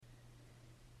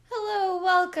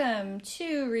Welcome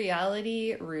to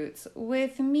Reality Roots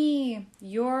with me,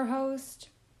 your host,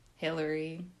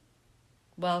 Hillary.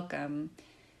 Welcome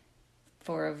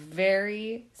for a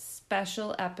very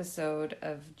special episode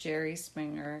of Jerry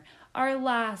Springer, our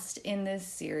last in this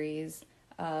series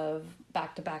of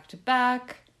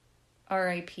back-to-back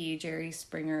R.I.P. Jerry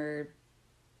Springer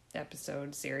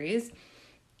episode series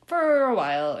for a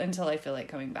while until I feel like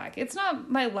coming back. It's not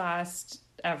my last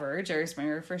ever Jerry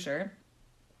Springer for sure.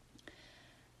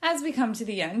 As we come to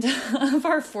the end of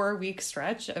our 4-week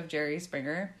stretch of Jerry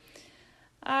Springer,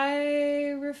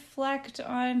 I reflect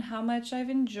on how much I've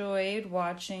enjoyed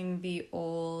watching the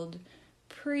old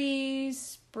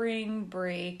pre-spring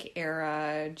break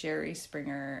era Jerry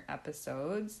Springer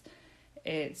episodes.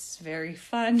 It's very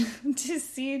fun to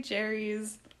see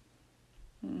Jerry's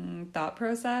thought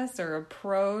process or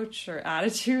approach or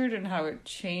attitude and how it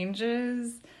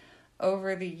changes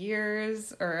over the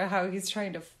years, or how he's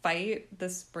trying to fight the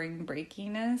spring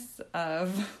breakiness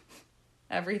of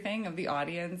everything, of the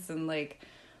audience, and like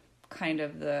kind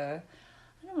of the,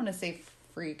 I don't want to say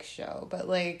freak show, but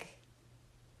like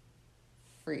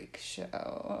freak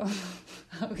show.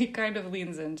 He kind of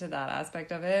leans into that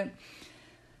aspect of it.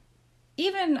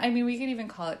 Even, I mean, we could even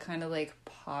call it kind of like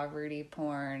poverty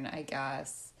porn, I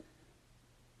guess.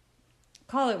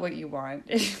 Call it what you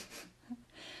want.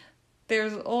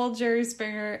 There's old Jerry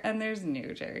Springer and there's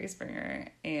new Jerry Springer,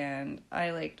 and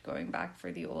I liked going back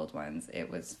for the old ones. It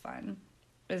was fun,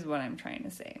 is what I'm trying to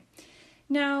say.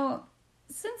 Now,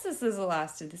 since this is the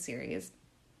last of the series,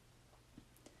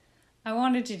 I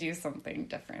wanted to do something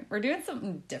different. We're doing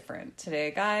something different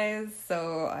today, guys,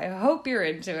 so I hope you're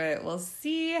into it. We'll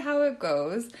see how it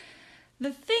goes.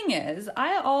 The thing is,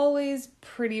 I always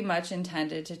pretty much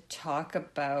intended to talk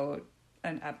about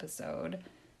an episode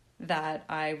that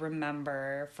I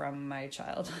remember from my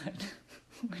childhood,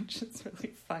 which is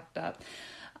really fucked up.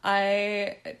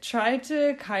 I tried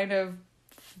to kind of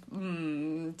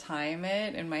time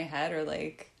it in my head, or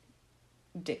like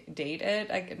date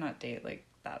it. I could not date like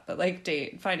that, but like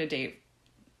find a date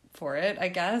for it, I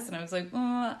guess. And I was like,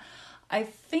 I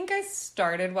think I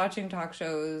started watching talk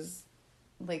shows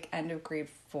like end of grade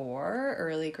 4,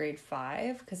 early grade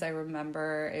 5, because I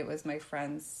remember it was my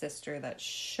friend's sister that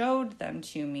showed them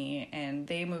to me, and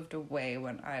they moved away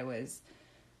when I was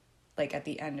like at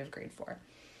the end of grade 4.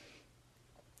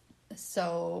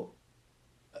 So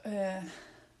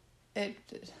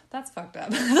that's fucked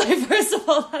up. Like, first of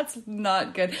all, that's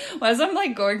not good. As I'm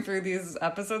like going through these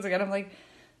episodes again, I'm like,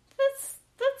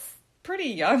 that's pretty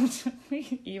young to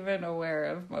be even aware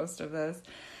of most of this.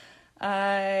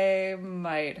 I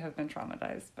might have been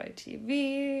traumatized by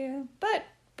TV, but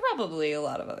probably a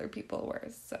lot of other people were,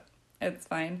 so it's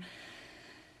fine.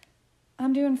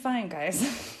 I'm doing fine, guys.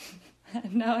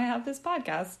 Now I have this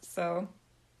podcast, so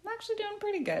I'm actually doing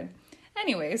pretty good.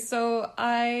 Anyway, so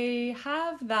I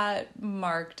have that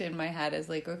marked in my head as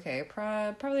like, okay,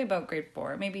 probably about grade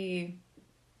 4, maybe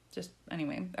just,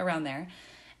 anyway, around there.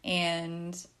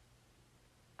 And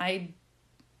I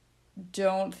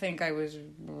don't think I was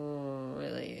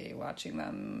really watching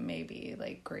them, maybe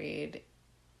like grade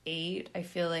 8. I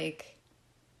feel like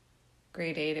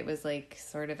grade 8 it was like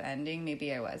sort of ending.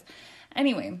 Maybe I was.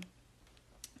 Anyway,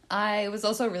 I was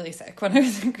also really sick when I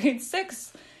was in grade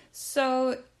 6,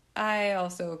 so I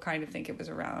also kind of think it was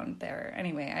around there.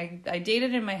 Anyway, I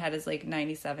dated in my head as like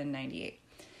 97, 98.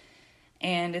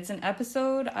 And it's an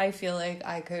episode I feel like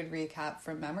I could recap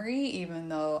from memory, even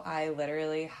though I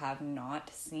literally have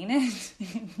not seen it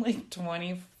in like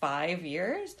 25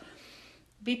 years.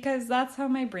 Because that's how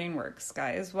my brain works,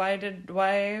 guys. Why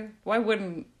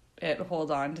wouldn't it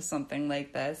hold on to something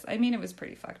like this? I mean, it was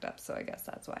pretty fucked up, so I guess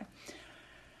that's why.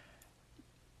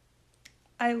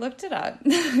 I looked it up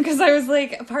because I was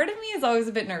like, part of me is always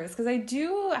a bit nervous because I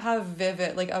do have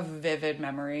a vivid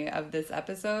memory of this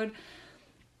episode.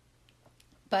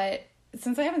 But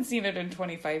since I haven't seen it in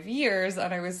 25 years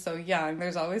and I was so young,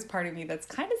 there's always part of me that's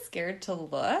kind of scared to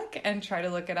look and try to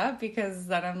look it up, because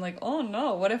then I'm like, oh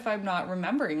no, what if I'm not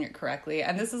remembering it correctly?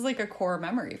 And this is like a core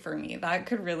memory for me. That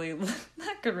could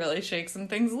really shake some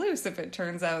things loose if it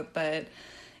turns out that,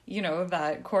 you know,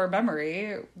 that core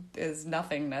memory is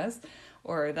nothingness,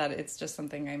 or that it's just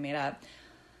something I made up.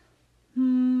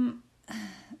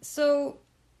 So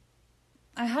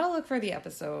I had to look for the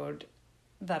episode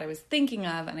that I was thinking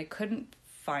of, and I couldn't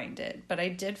find it, but I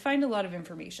did find a lot of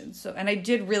information. So, and I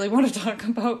did really want to talk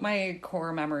about my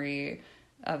core memory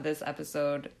of this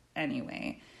episode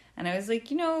anyway. And I was like,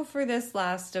 you know, for this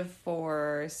last of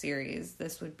 4 series,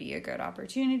 this would be a good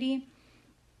opportunity.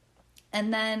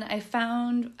 And then as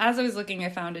I was looking, I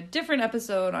found a different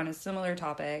episode on a similar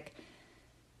topic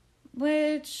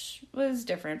which was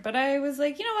different. But I was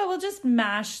like, you know what, we'll just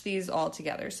mash these all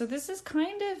together. So this is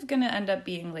kind of going to end up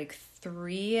being like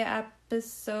 3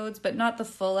 episodes, but not the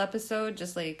full episode,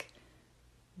 just like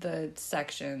the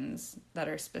sections that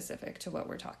are specific to what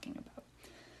we're talking about.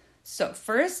 So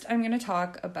first, I'm going to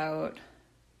talk about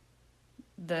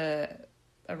the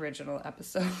original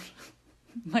episode,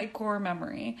 my core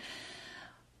memory.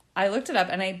 I looked it up,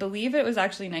 and I believe it was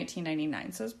actually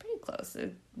 1999, so it was pretty close.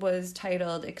 It was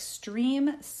titled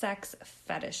Extreme Sex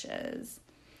Fetishes.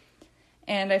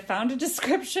 And I found a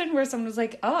description where someone was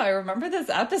like, oh, I remember this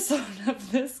episode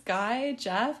of this guy,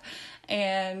 Jeff,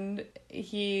 and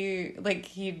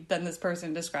then this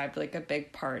person described like a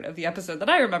big part of the episode that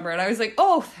I remember, and I was like,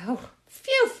 oh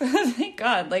phew, thank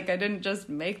God. Like, I didn't just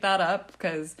make that up,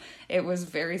 because it was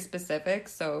very specific,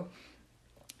 so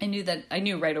I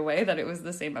knew right away that it was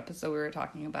the same episode we were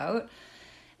talking about.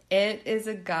 It is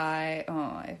a guy,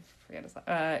 I forget his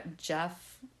name,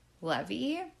 Jeff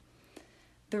Levy.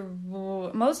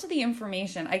 Most of the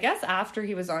information, I guess after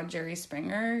he was on Jerry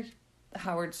Springer,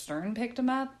 Howard Stern picked him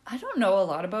up. I don't know a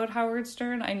lot about Howard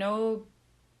Stern. I know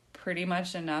pretty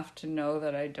much enough to know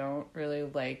that I don't really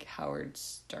like Howard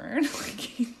Stern. Like,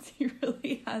 he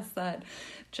really has that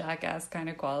jackass kind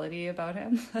of quality about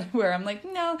him where I'm like,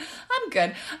 no, I'm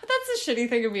good. That's a shitty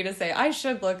thing of me to say. I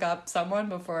should look up someone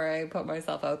before I put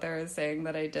myself out there as saying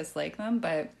that I dislike them,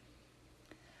 but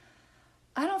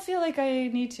I don't feel like I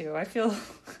need to. I feel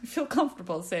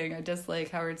comfortable saying I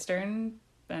dislike Howard Stern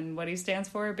and what he stands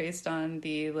for based on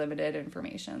the limited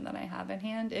information that I have in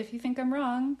hand. If you think I'm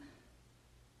wrong,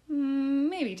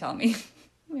 maybe tell me.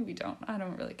 Maybe don't. I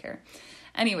don't really care.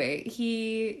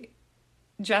 Anyway,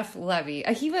 Jeff Levy,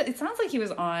 it sounds like he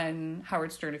was on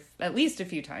Howard Stern at least a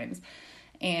few times.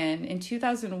 And in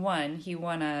 2001, he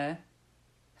won a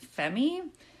Femmy.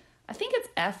 I think it's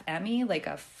F-Emmy, like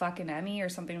a fucking Emmy or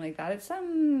something like that. It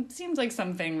seems like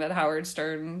something that Howard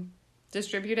Stern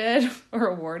distributed or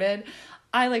awarded.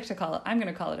 I'm going to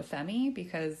call it a Femmy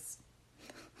because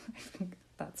I think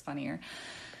that's funnier.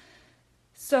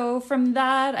 So from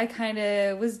that, I kind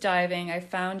of was diving. I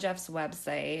found Jeff's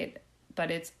website, but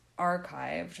it's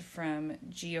archived from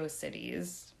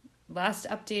GeoCities, last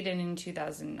updated in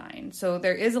 2009. So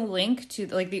there is a link to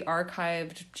like the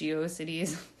archived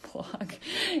GeoCities blog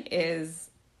is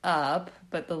up,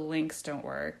 but the links don't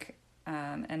work.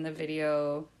 And the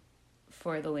video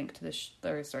for the link to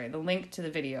the link to the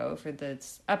video for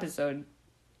this episode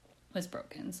was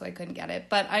broken, so I couldn't get it.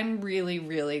 But I'm really,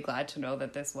 really glad to know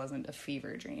that this wasn't a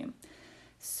fever dream.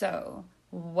 So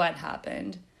what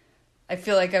happened? I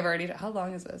feel like how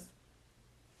long is this?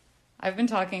 I've been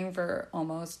talking for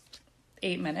almost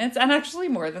 8 minutes, and actually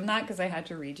more than that because I had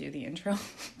to read you the intro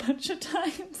a bunch of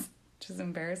times, which is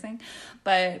embarrassing.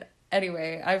 But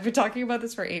anyway, I've been talking about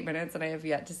this for 8 minutes, and I have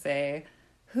yet to say,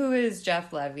 who is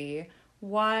Jeff Levy?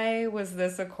 Why was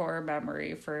this a core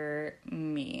memory for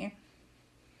me?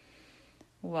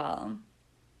 Well,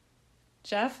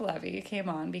 Jeff Levy came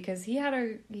on because he had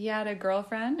a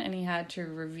girlfriend, and he had to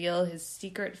reveal his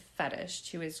secret fetish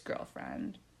to his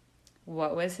girlfriend.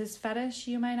 What was his fetish,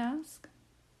 you might ask?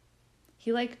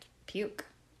 He liked puke.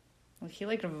 He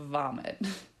liked vomit.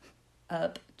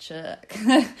 Up Chuck.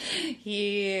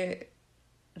 He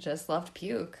just loved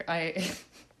puke.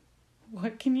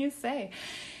 What can you say?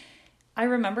 I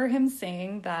remember him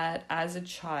saying that as a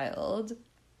child,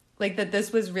 like that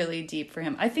this was really deep for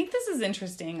him. I think this is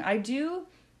interesting.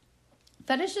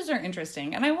 Fetishes are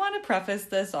interesting. And I want to preface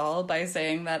this all by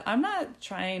saying that I'm not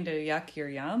trying to yuck your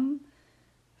yum.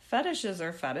 Fetishes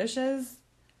are fetishes,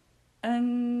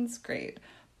 and it's great.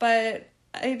 But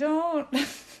I don't...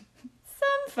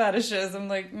 Some fetishes, I'm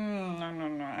like, no,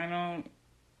 I don't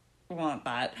want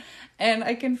that. And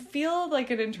I can feel like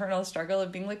an internal struggle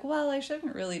of being like, well, I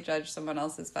shouldn't really judge someone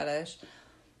else's fetish.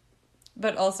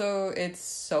 But also, it's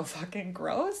so fucking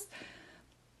gross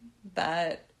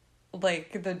that,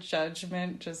 like, the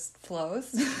judgment just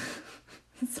flows.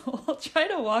 So I'll try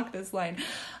to walk this line.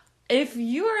 If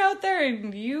you are out there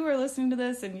and you are listening to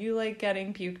this and you like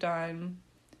getting puked on,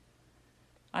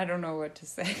 I don't know what to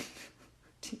say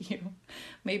to you.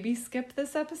 Maybe skip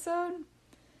this episode.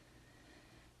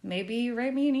 Maybe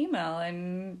write me an email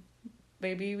and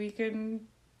maybe we can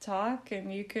talk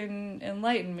and you can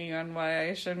enlighten me on why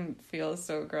I shouldn't feel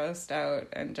so grossed out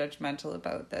and judgmental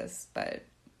about this. But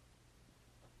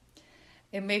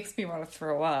it makes me want to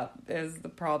throw up is the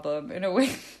problem in a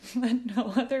way that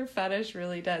no other fetish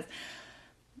really does.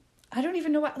 I don't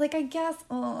even know what, like, I guess,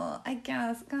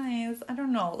 guys, I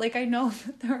don't know. Like, I know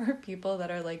that there are people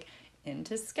that are, like,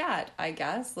 into scat, I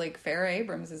guess. Like, Farrah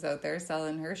Abrams is out there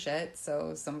selling her shit,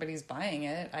 so somebody's buying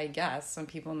it, I guess. Some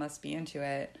people must be into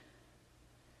it.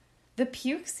 The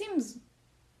puke seems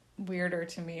weirder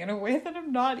to me in a way that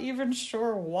I'm not even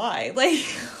sure why. Like,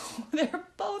 they're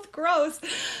both gross.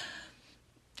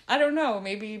 I don't know,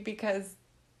 maybe because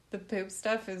the poop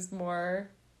stuff is more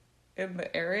in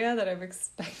the area that I'm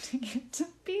expecting it to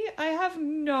be. I have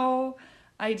no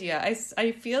idea.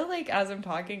 I feel like as I'm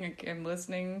talking, I'm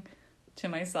listening to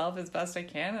myself as best I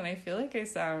can, and I feel like I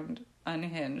sound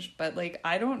unhinged, but like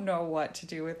I don't know what to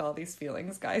do with all these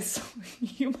feelings, guys. So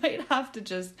you might have to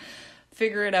just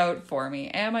figure it out for me.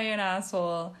 Am I an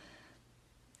asshole?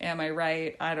 Am I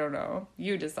right? I don't know.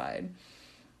 You decide.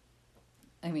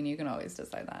 I mean, you can always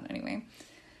decide that anyway.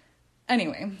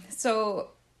 Anyway, so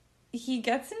he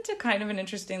gets into kind of an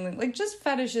interesting, like, just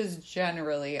fetishes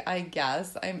generally, I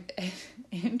guess. I'm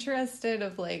interested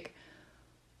of, like,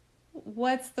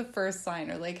 what's the first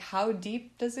sign? Or, like, how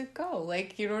deep does it go?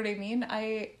 Like, you know what I mean?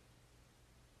 I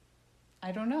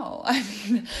don't know. I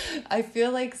mean, I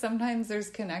feel like sometimes there's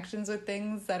connections with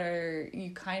things that are,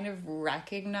 you kind of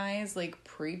recognize, like,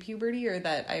 pre-puberty, or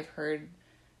that I've heard.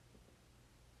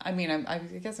 I mean, I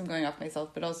guess I'm going off myself,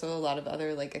 but also a lot of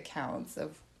other, like, accounts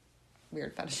of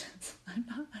weird fetishes.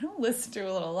 I don't listen to it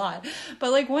a lot,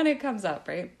 but, like, when it comes up,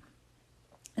 right?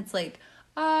 It's like,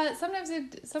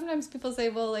 sometimes people say,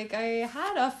 well, like, I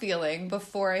had a feeling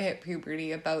before I hit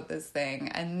puberty about this thing,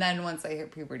 and then once I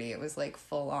hit puberty, it was, like,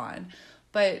 full on.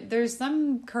 But there's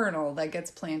some kernel that gets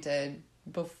planted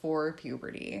before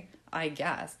puberty, I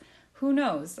guess. Who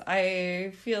knows?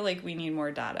 I feel like we need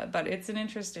more data, but it's an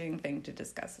interesting thing to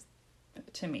discuss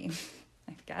to me,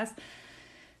 I guess.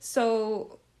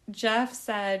 So Jeff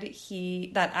said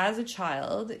that as a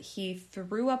child, he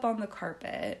threw up on the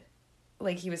carpet.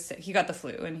 Like, he was sick. He got the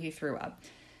flu and he threw up.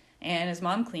 And his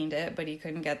mom cleaned it, but she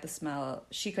couldn't get the smell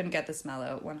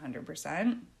out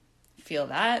 100%. Feel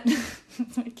that.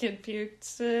 My kid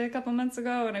puked a couple months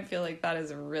ago, and I feel like that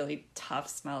is a really tough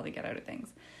smell to get out of things.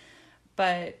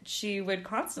 But she would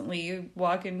constantly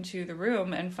walk into the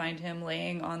room and find him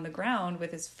laying on the ground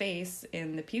with his face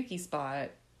in the pukey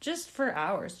spot just for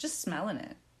hours, just smelling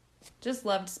it. Just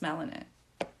loved smelling it.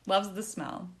 Loves the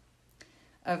smell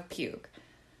of puke.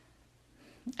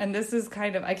 And this is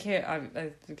kind of,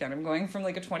 I'm going from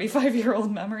like a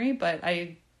 25-year-old memory, but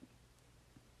I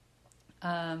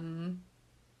don't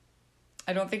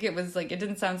think it was like, it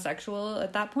didn't sound sexual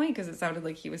at that point because it sounded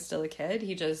like he was still a kid.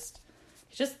 He just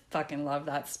fucking loved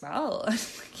that smell. Like,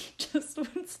 he just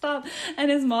wouldn't stop.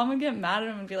 And his mom would get mad at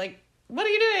him and be like, what are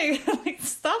you doing? Like,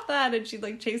 stop that. And she'd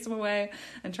like chase him away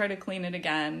and try to clean it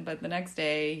again. But the next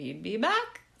day he'd be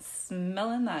back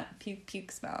smelling that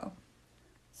puke smell.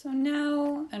 So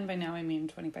now, and by now I mean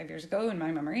 25 years ago in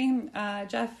my memory,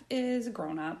 Jeff is a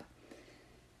grown up.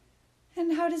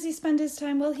 And how does he spend his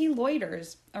time? Well, he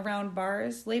loiters around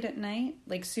bars late at night,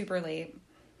 like super late,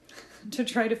 to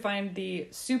try to find the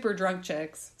super drunk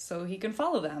chicks so he can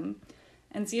follow them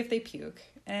and see if they puke.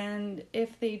 And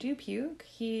if they do puke,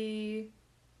 he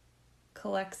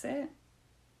collects it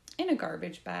in a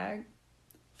garbage bag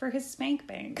for his spank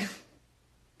bank.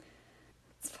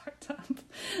 It's fucked up.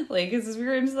 Like, it's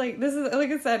weird. It's like, this is, like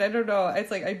I said, I don't know.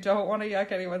 It's like, I don't want to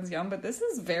yuck anyone's yum, but this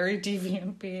is very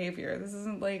deviant behavior. This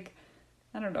isn't like,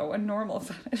 I don't know, a normal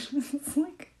fetish. It's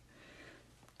like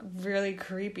really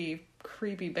creepy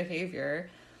behavior.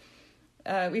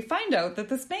 We find out that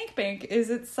the spank bank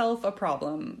is itself a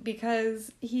problem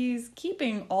because he's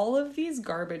keeping all of these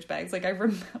garbage bags. Like, I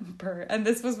remember, and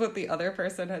this was what the other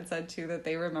person had said too, that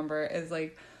they remember, is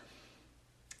like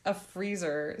a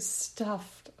freezer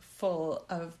stuffed full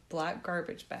of black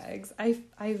garbage bags. I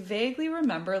vaguely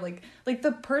remember like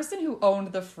the person who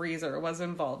owned the freezer was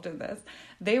involved in this.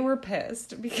 They were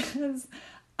pissed because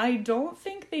I don't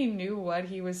think they knew what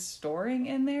he was storing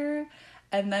in there.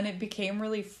 And then it became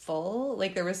really full.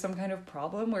 Like, there was some kind of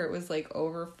problem where it was, like,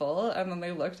 over full. And then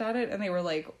they looked at it and they were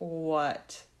like,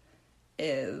 what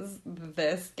is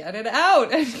this? Get it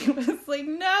out. And he was like,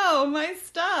 no, my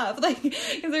stuff. Like,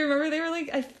 because I remember they were like,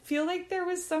 I feel like there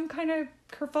was some kind of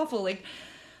kerfuffle. Like,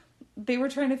 they were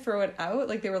trying to throw it out.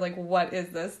 Like, they were like, what is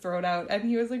this? Throw it out. And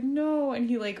he was like, no. And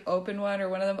he, like, opened one, or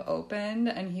one of them opened.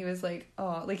 And he was like,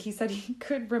 oh, like, he said he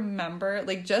could remember,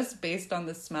 like, just based on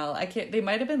the smell. They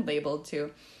might have been labeled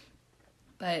too.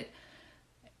 But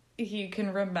he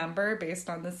can remember based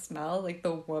on the smell, like,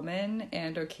 the woman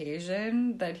and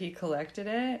occasion that he collected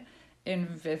it in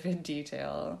vivid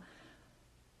detail.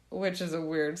 Which is a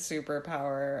weird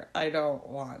superpower. I don't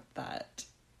want that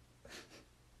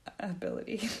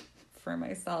ability for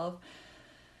myself.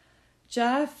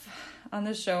 Jeff on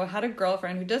the show had a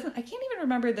girlfriend who I can't even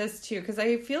remember this too, because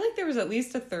I feel like there was at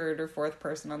least a third or fourth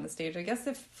person on the stage. I guess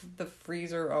if the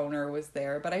freezer owner was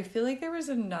there, but I feel like there was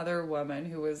another woman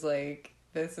who was like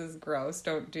this is gross,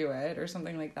 don't do it, or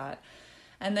something like that.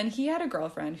 And then he had a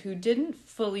girlfriend who didn't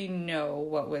fully know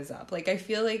what was up. Like, I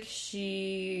feel like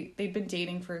they'd been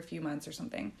dating for a few months or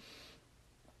something.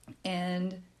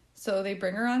 And so they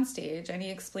bring her on stage and he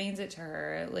explains it to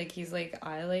her. Like, he's like,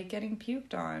 I like getting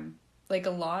puked on. Like, a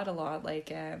lot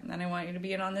like it. And I want you to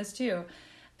be in on this too.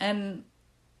 And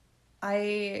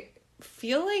I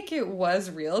feel like it was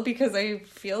real because I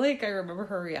feel like I remember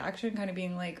her reaction kind of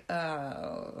being like,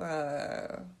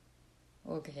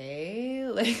 okay.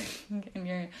 Like,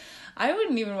 and I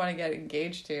wouldn't even want to get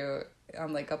engaged to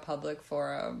on like a public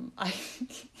forum. I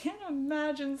can't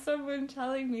imagine someone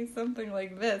telling me something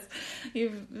like this.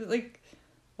 You've like,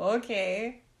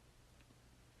 okay.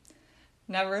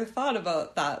 Never thought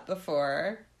about that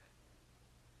before.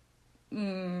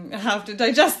 I have to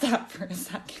digest that for a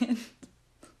second.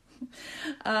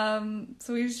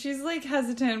 So she's like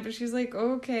hesitant, but she's like,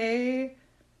 okay,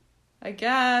 I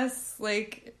guess,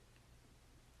 like,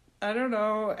 I don't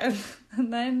know.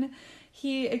 And then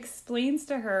he explains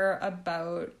to her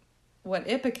about what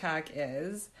Ipecac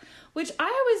is, which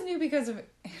I always knew because of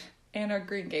Anne of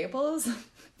Green Gables.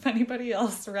 If anybody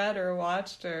else read or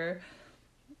watched or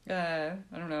I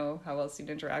don't know how else you'd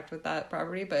interact with that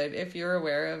property, but if you're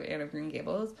aware of Anne of Green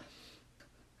Gables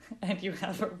and you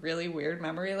have a really weird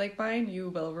memory like mine, you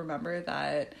will remember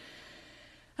that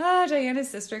Diana's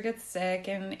sister gets sick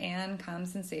and Anne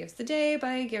comes and saves the day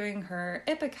by giving her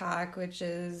Ipecac, which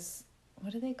is,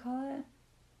 what do they call it?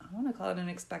 I want to call it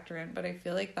an expectorant, but I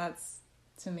feel like that's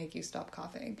to make you stop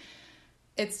coughing.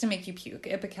 It's to make you puke.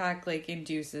 Ipecac, like,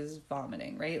 induces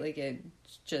vomiting, right? Like, it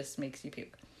just makes you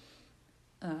puke.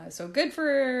 So good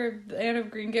for Anne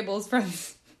of Green Gables'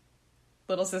 friend's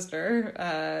little sister,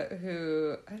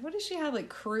 who, what does she have, like,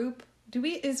 croup?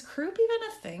 Is croup even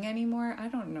a thing anymore? I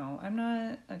don't know. I'm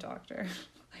not a doctor.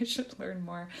 I should learn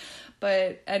more.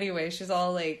 But anyway, she's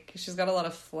all like, she's got a lot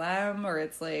of phlegm, or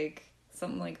it's like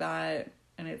something like that,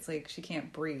 and it's like she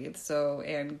can't breathe. So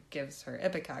Anne gives her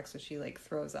Ipecac, so she like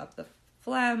throws up the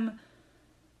phlegm.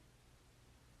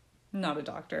 Not a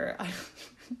doctor. I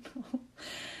don't know.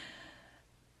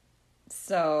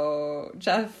 So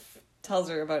Jeff tells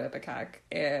her about Ipecac,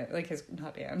 and like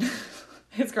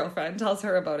his girlfriend tells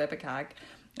her about Ipecac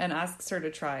and asks her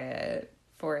to try it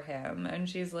for him, and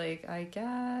she's like, I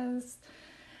guess.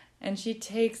 And she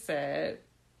takes it,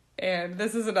 and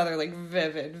this is another like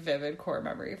vivid core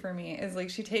memory for me, is like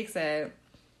she takes it,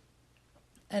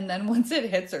 and then once it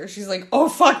hits her, she's like, oh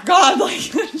fuck God, like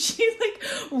she like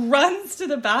runs to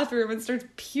the bathroom and starts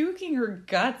puking her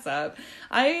guts up.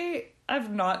 I've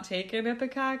not taken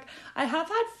Ipecac. I have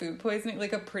had food poisoning,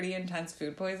 like a pretty intense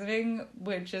food poisoning,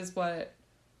 which is what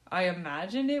I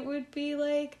imagined it would be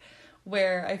like,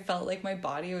 where I felt like my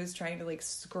body was trying to like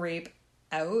scrape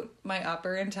out my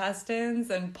upper intestines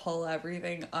and pull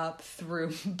everything up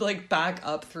through, like back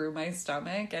up through my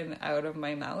stomach and out of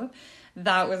my mouth.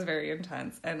 That was very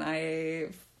intense. And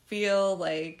I feel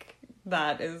like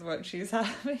that is what she's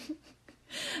having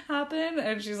happen.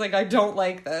 And she's like, I don't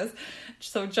like this.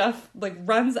 So Jeff like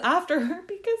runs after her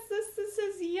because this is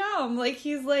his yum. Like,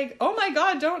 he's like, oh my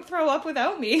God, don't throw up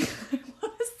without me. I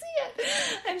want to see it.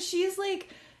 And she's like,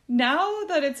 now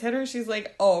that it's hit her, she's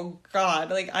like, oh God,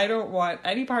 like, I don't want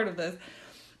any part of this.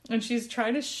 And she's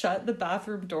trying to shut the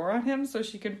bathroom door on him so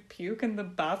she can puke in the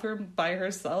bathroom by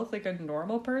herself like a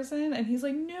normal person. And he's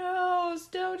like, no,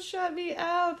 don't shut me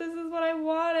out. This is what I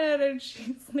wanted. And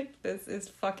she's like, this is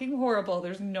fucking horrible.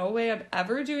 There's no way I'm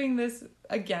ever doing this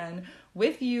again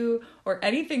with you or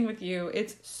anything with you.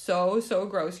 It's so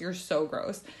gross. You're so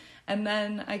gross. And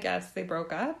then I guess they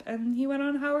broke up and he went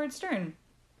on Howard Stern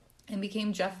and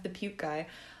became Jeff the Puke Guy.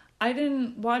 I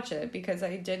didn't watch it because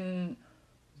I didn't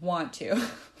want to.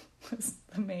 Was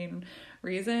the main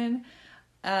reason.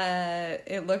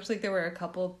 It looked like there were a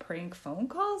couple prank phone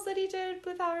calls that he did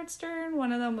with Howard Stern.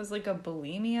 One of them was like a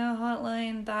bulimia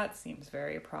hotline. That seems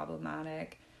very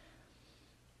problematic.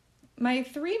 My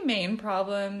three main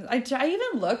problems, I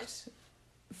even looked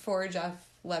for Jeff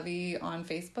Levy on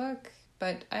Facebook,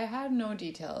 but I had no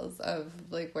details of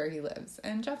like where he lives.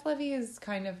 And Jeff Levy is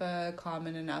kind of a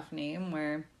common enough name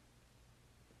where,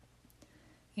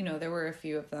 you know, there were a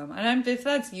few of them. And if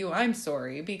that's you, I'm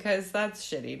sorry, because that's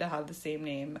shitty to have the same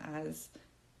name as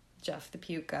Jeff the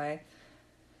Puke Guy.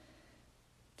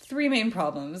 Three main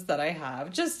problems that I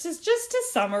have. Just to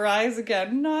summarize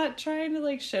again, not trying to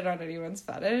like shit on anyone's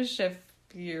fetish. If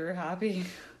you're happy,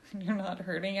 you're not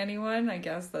hurting anyone, I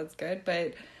guess that's good.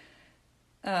 But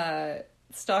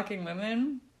stalking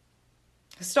women.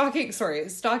 Stalking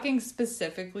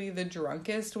specifically the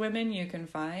drunkest women you can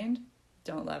find.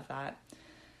 Don't love that.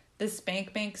 The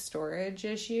spank bank storage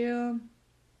issue,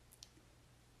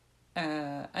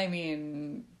 I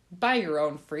mean, buy your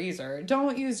own freezer.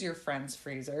 Don't use your friend's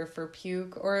freezer for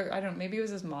puke, or I don't know, maybe it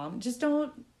was his mom. Just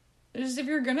if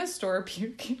you're gonna store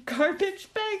puke in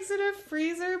garbage bags in a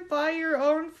freezer, buy your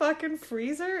own fucking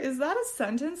freezer. Is that a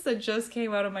sentence that just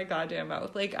came out of my goddamn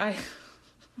mouth? Like,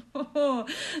 that's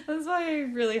why I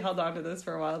really held on to this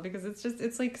for a while, because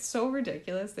it's like so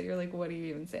ridiculous that you're like, what do you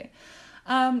even say?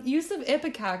 Use of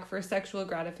Ipecac for sexual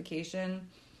gratification.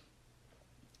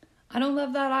 I don't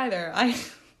love that either.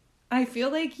 I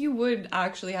feel like you would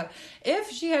actually have,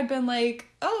 if she had been like,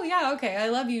 oh yeah, okay, I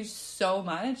love you so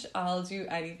much, I'll do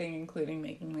anything, including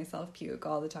making myself puke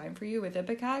all the time for you with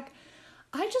Ipecac.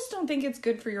 I just don't think it's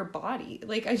good for your body.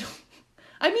 Like, I mean,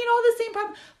 all the same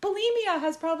problem. Bulimia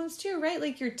has problems too, right?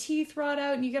 Like, your teeth rot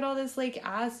out and you get all this, like,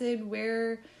 acid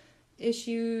wear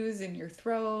issues in your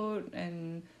throat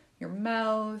and your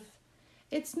mouth.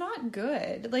 It's not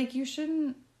good. Like, you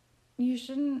shouldn't,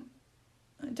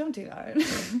 don't do that.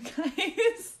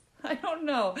 Guys, I don't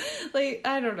know. Like,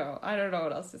 I don't know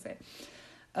what else to say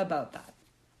about that.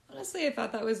 Honestly, I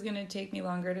thought that was going to take me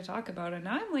longer to talk about, and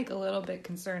now I'm like a little bit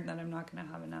concerned that I'm not going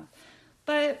to have enough.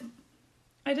 But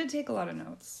I did take a lot of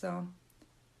notes, so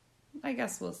I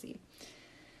guess we'll see.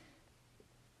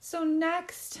 So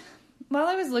next, while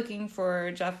I was looking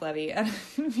for Jeff Levy, and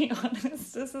to be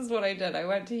honest, this is what I did. I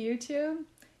went to YouTube,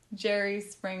 Jerry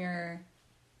Springer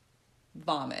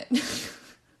vomit.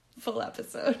 Full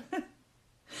episode.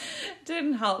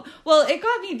 Didn't help. Well, it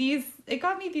got me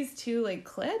these two, like,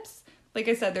 clips. Like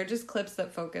I said, they're just clips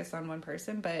that focus on one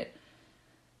person, but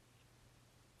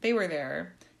they were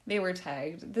there. They were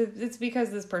tagged. It's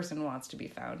because this person wants to be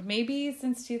found. Maybe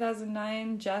since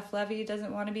 2009, Jeff Levy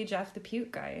doesn't want to be Jeff the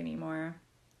Puke guy anymore.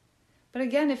 But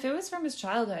again, if it was from his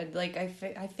childhood, like, I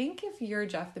think if you're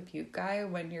Jeff the Puke guy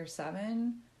when you're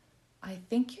 7, I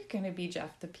think you're going to be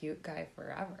Jeff the Puke guy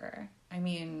forever. I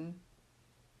mean,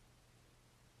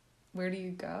 where do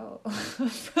you go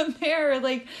from there?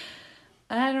 Like,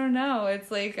 I don't know.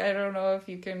 It's like, I don't know if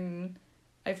you can,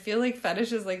 I feel like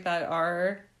fetishes like that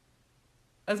are,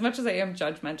 as much as I am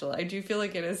judgmental, I do feel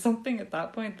like it is something at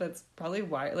that point that's probably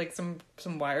why, like, some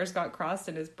wires got crossed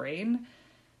in his brain,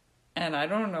 and I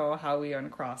don't know how we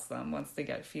uncross them once they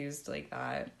get fused like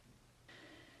that.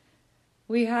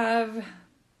 We have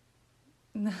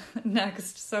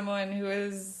next someone who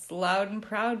is loud and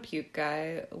proud puke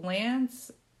guy, Lance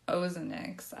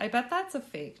Ozanix. I bet that's a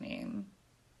fake name.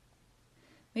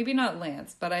 Maybe not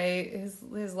Lance, but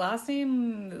his last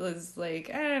name was like,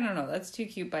 I don't know, that's too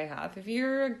cute by half. If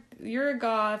you're a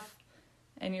goth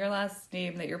and your last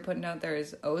name that you're putting out there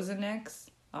is Ozanix,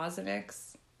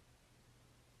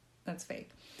 that's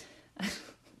fake.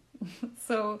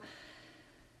 So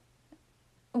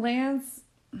Lance,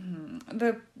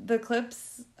 the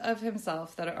clips of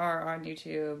himself that are on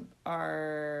YouTube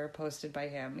are posted by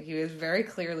him. He was very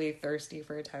clearly thirsty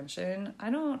for attention.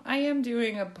 I am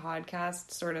doing a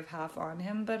podcast sort of half on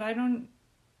him, but I don't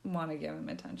want to give him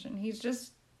attention. He's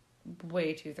just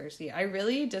way too thirsty. I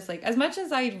really dislike, as much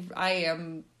as I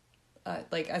am,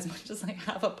 as much as I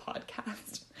have a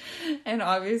podcast, and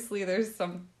obviously there's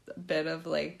some bit of,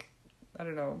 like, I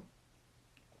don't know,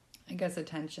 I guess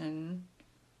attention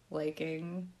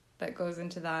liking that goes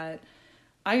into that.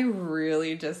 I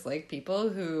really dislike people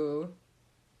who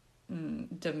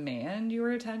demand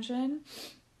your attention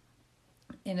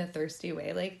in a thirsty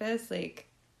way like this. Like,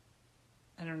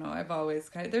 I don't know, I've always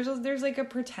kind of, there's like a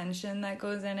pretension that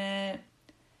goes in it.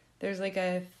 There's like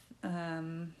a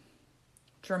dramaticism.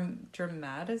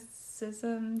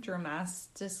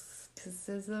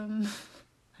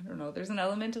 I don't know, there's an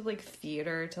element of, like,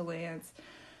 theater to Lance.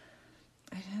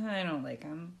 I don't like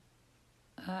him.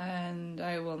 And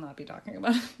I will not be talking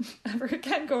about him ever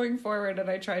again going forward. And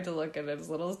I tried to look at it as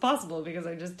little as possible because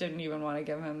I just didn't even want to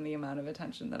give him the amount of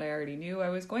attention that I already knew I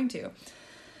was going to.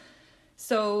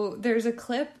 So there's a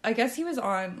clip. I guess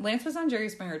Lance was on Jerry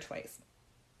Springer twice.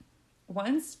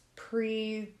 Once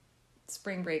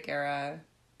pre-spring break era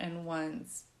and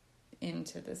once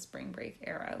into the spring break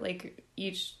era. Like,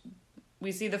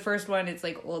 we see the first one, it's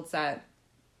like old set,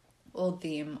 old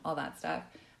theme, all that stuff.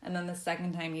 And then the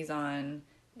second time he's on,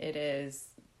 it is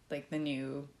like the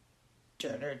new.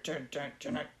 Is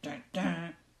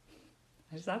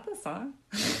that the song?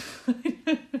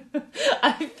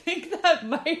 I think that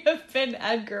might have been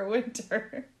Edgar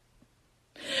Winter.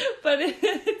 But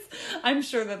I'm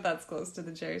sure that's close to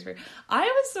the Jerry Springer. I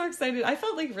was so excited. I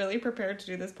felt like really prepared to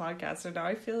do this podcast, and now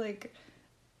I feel like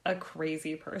a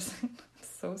crazy person.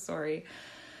 So sorry.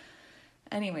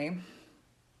 Anyway.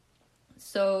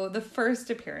 So the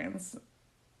first appearance,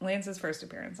 Lance's first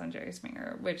appearance on Jerry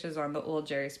Springer, which is on the old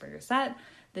Jerry Springer set,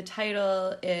 The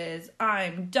title is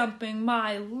I'm Dumping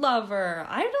My Lover.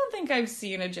 I don't think I've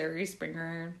seen a Jerry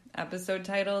Springer episode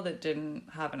title that didn't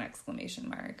have an exclamation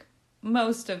mark.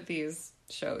 Most of these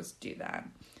shows do that.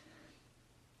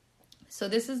 So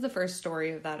this is the first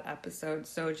story of that episode.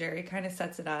 So Jerry kind of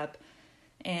sets it up,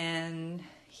 and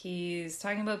he's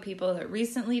talking about people that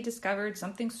recently discovered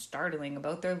something startling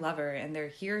about their lover, and they're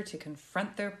here to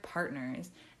confront their partners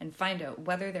and find out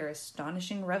whether their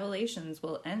astonishing revelations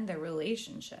will end their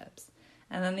relationships.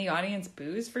 And then the audience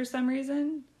boos for some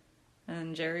reason.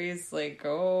 And Jerry's like,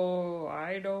 oh,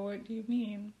 I know what you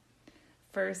mean.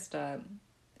 First up,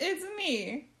 it's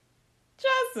me,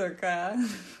 Jessica.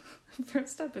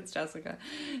 First up, it's Jessica.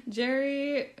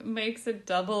 Jerry makes a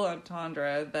double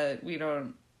entendre that we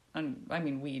don't,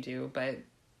 we do, but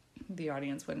the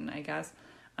audience wouldn't, I guess,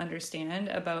 understand,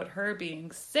 about her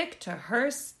being sick to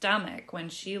her stomach when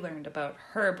she learned about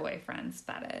her boyfriend's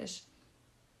fetish.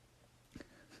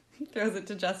 He throws it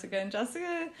to Jessica, and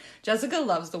Jessica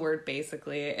loves the word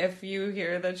basically. If you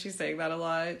hear that she's saying that a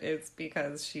lot, it's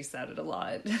because she said it a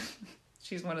lot.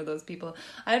 She's one of those people.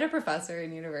 I had a professor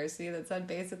in university that said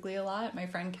basically a lot. My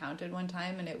friend counted one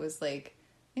time, and it was like,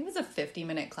 I think it was a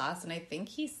 50-minute class, and I think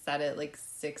he said it like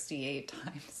 68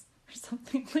 times or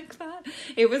something like that.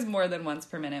 It was more than once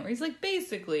per minute, where he's like,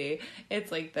 basically,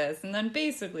 it's like this, and then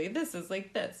basically, this is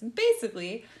like this.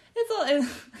 Basically, it's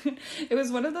all... It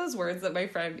was one of those words that my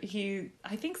friend,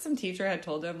 I think some teacher had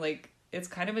told him, like, it's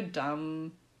kind of a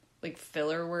dumb, like,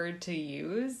 filler word to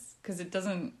use, because it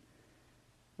doesn't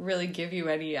really give you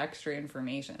any extra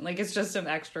information. Like, it's just an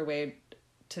extra way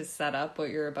to set up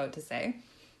what you're about to say.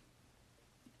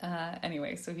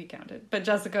 Anyway, so he counted. But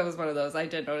Jessica was one of those. I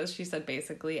did notice she said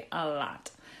basically a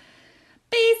lot.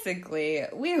 Basically,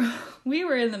 we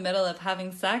were in the middle of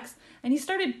having sex, and he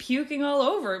started puking all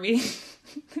over me.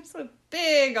 There's a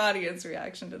big audience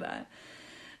reaction to that.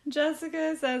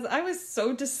 Jessica says, I was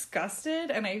so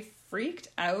disgusted, and I freaked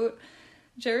out.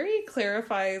 Jerry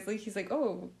clarifies, like, he's like,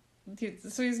 oh...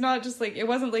 So he's not just like, it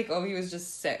wasn't like, oh, he was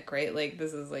just sick, right? Like,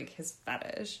 this is like his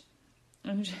fetish.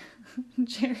 And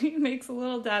Jerry makes a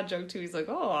little dad joke too. He's like,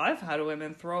 oh, I've had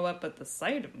women throw up at the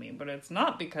sight of me, but it's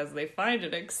not because they find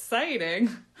it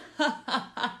exciting.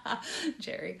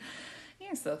 Jerry,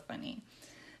 you're so funny.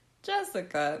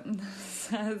 Jessica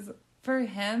says, for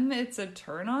him, it's a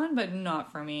turn on, but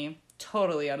not for me.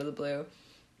 Totally out of the blue.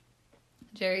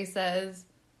 Jerry says,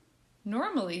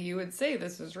 normally you would say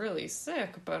this is really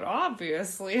sick, but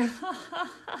obviously,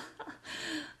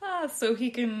 so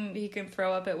he can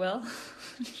throw up at will.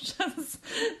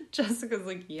 Jessica's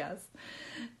like, yes.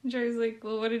 Jerry's like,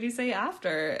 well, what did he say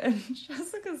after? And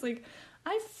Jessica's like,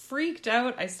 I freaked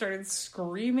out. I started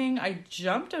screaming. I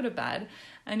jumped out of bed,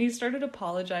 and he started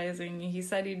apologizing. He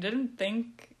said he didn't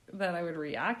think that I would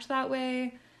react that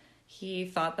way. He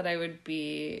thought that I would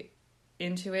be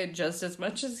into it just as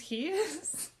much as he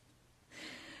is.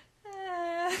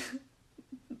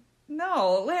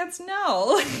 No, Lance,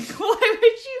 no. Like, why would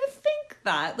you think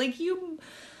that? Like, you...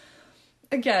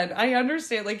 Again, I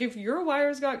understand, like, if your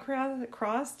wires got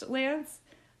crossed, Lance,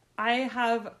 I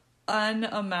have an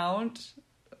amount,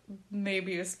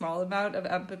 maybe a small amount of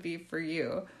empathy for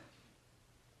you.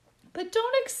 But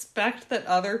don't expect that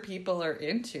other people are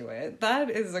into it. That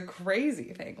is a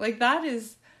crazy thing. Like, that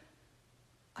is...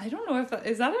 I don't know if that...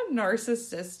 Is that a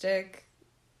narcissistic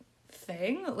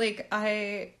thing? Like,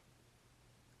 I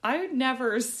would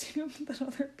never assume that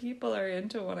other people are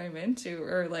into what I'm into,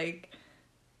 or like,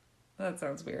 that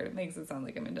sounds weird. It makes it sound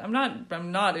like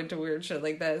I'm not into weird shit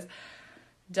like this.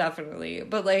 Definitely.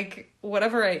 But like,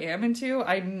 whatever I am into,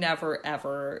 I never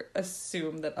ever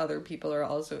assume that other people are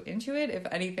also into it. If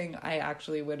anything, I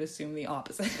actually would assume the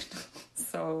opposite.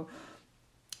 So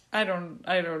I don't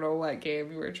know what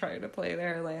game you were trying to play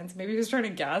there, Lance. Maybe he was trying to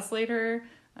gaslight her.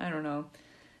 I don't know.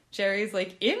 Jerry's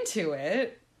like, into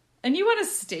it? And you want to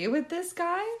stay with this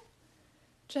guy?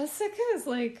 Jessica is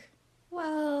like,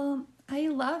 well, I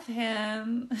love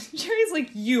him. Jerry's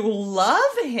like, you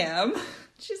love him?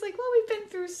 She's like, well, we've been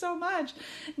through so much.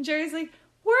 And Jerry's like,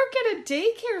 work at a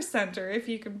daycare center if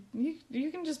you can.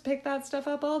 You can just pick that stuff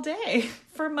up all day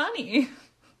for money.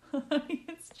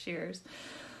 It's cheers.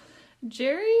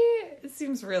 Jerry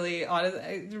seems really honest,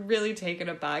 really taken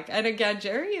aback. And again,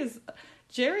 Jerry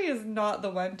is not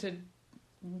the one to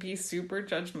be super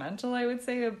judgmental, I would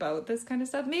say, about this kind of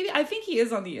stuff. Maybe, I think he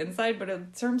is on the inside, but in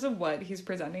terms of what he's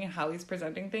presenting and how he's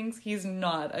presenting things, he's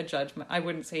not I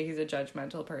wouldn't say he's a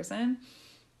judgmental person.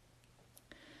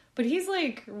 But he's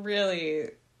like,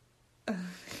 really,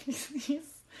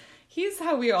 he's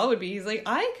how we all would be. He's like,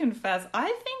 I confess, I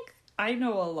think I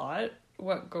know a lot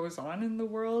what goes on in the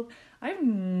world. I've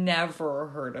never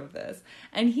heard of this.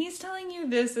 And he's telling you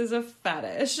this is a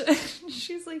fetish.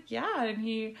 She's like, yeah, and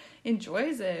he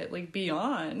enjoys it, like,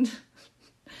 beyond.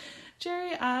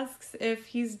 Jerry asks if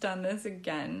he's done this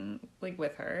again, like,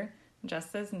 with her.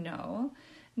 Jess says no.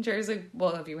 And Jerry's like,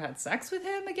 well, have you had sex with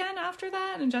him again after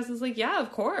that? And Jess is like, yeah,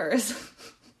 of course.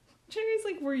 Jerry's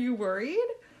like, were you worried?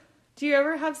 Do you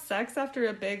ever have sex after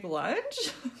a big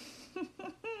lunch?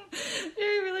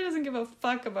 Jerry really doesn't give a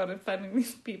fuck about offending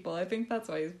these people. I think that's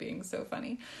why he's being so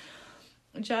funny.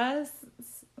 Jess,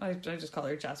 I just call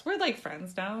her Jess. We're like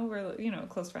friends now. We're,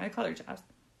 close friends. I call her Jess.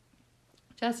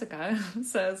 Jessica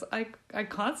says, I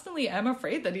constantly am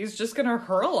afraid that he's just going to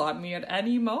hurl on me at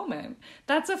any moment.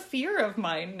 That's a fear of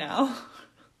mine now.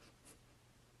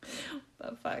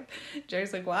 The fuck?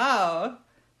 Jerry's like, wow.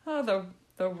 Oh,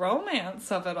 the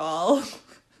romance of it all.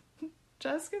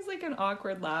 Jessica's like an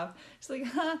awkward laugh. She's like,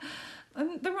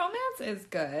 the romance is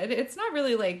good. It's not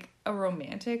really like a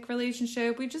romantic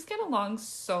relationship. We just get along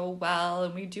so well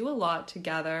and we do a lot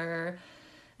together.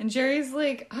 And Jerry's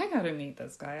like, I gotta meet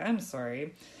this guy. I'm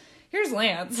sorry. Here's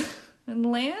Lance. And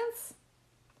Lance,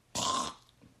 I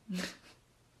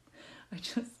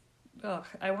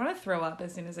want to throw up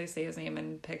as soon as I say his name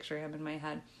and picture him in my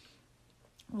head.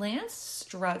 Lance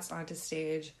struts onto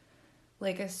stage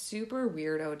like a super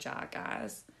weirdo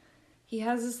jackass. He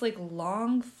has this like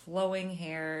long flowing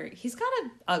hair. He's got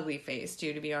an ugly face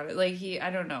too, to be honest. Like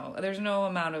I don't know. There's no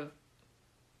amount of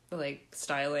like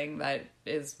styling that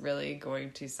is really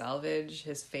going to salvage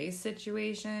his face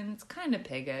situation. It's kind of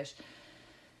piggish.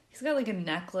 He's got like a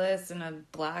necklace and a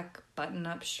black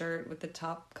button-up shirt with the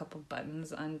top couple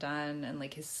buttons undone, and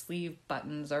like his sleeve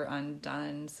buttons are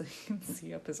undone so you can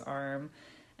see up his arm.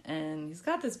 And he's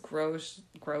got this gross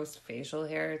facial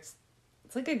hair. It's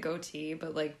like a goatee,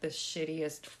 but like the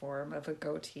shittiest form of a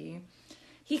goatee.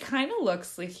 He kind of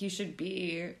looks like he should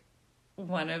be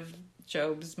one of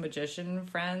Job's magician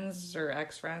friends or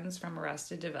ex-friends from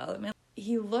Arrested Development.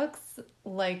 He looks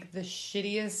like the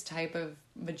shittiest type of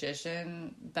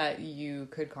magician that you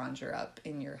could conjure up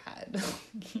in your head.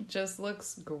 He just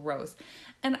looks gross.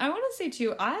 And I want to say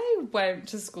too, I went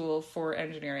to school for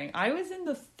engineering. I was in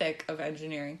the thick of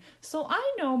engineering, so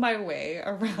I know my way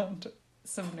around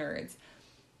some nerds.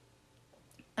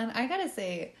 And I gotta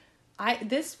say,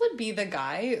 this would be the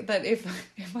guy that if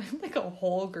I had like a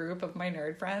whole group of my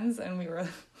nerd friends and we were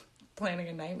planning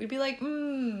a night, we'd be like,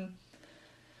 maybe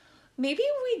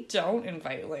we don't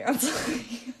invite Lance.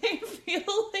 I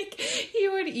feel like he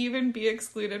would even be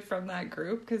excluded from that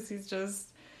group because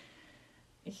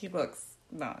he looks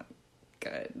not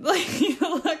good. Like, he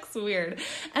looks weird.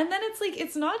 And then it's like,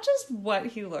 it's not just what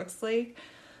he looks like,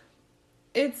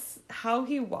 it's how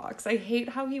he walks. I hate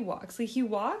how he walks. Like, he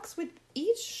walks with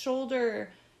each shoulder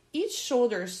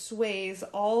sways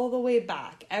all the way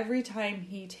back every time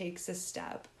he takes a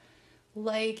step.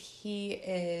 Like he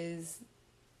is,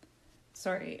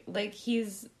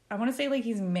 I want to say like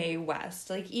he's Mae West.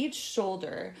 Like each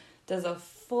shoulder does a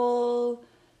full,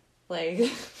 like,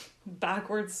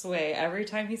 backward sway every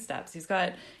time he steps. He's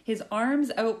got his arms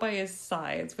out by his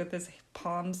sides with his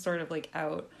palms sort of like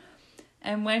out.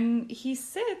 And when he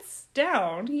sits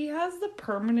down, he has the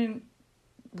permanent,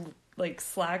 like,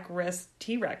 slack wrist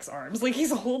T-Rex arms. Like,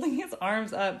 he's holding his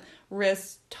arms up,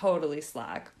 wrists totally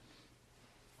slack.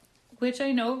 Which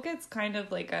I know gets kind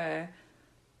of like a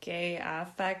gay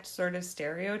affect sort of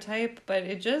stereotype, but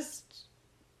it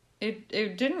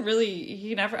didn't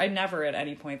really, I never at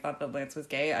any point thought that Lance was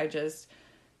gay. I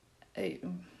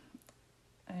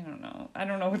don't know. I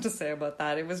don't know what to say about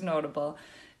that. It was notable.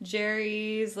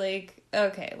 Jerry's like,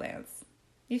 okay, Lance,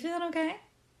 you feeling okay?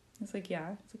 He's like, yeah.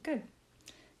 He's like,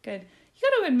 good. You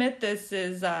gotta admit this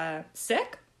is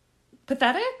sick,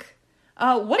 pathetic.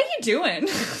 What are you doing?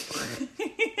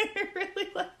 I really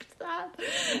liked that.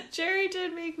 Jerry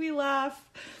did make me laugh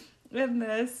in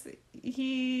this.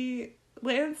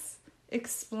 Lance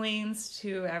explains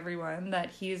to everyone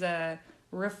that he's a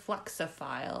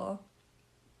refluxophile.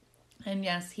 And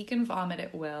yes, he can vomit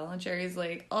at will. And Jerry's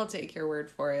like, I'll take your word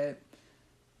for it.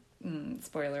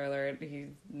 Spoiler alert, he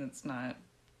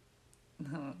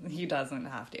doesn't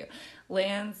have to.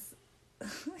 Lance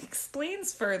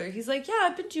explains further. He's like, yeah,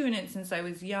 I've been doing it since I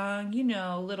was young,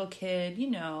 little kid,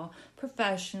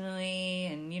 professionally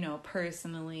and,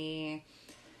 personally.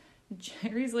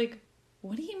 Jerry's like,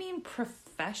 what do you mean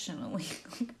professionally?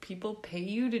 Like, people pay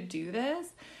you to do this?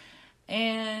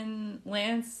 And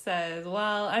Lance says,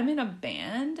 well, I'm in a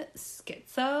band,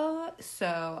 Schizo,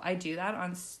 so I do that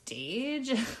on stage.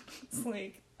 It's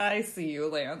like, I see you,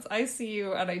 Lance. I see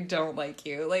you, and I don't like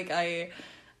you. Like, I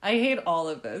hate all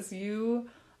of this. You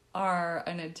are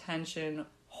an attention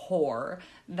whore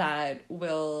that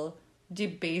will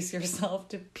debase yourself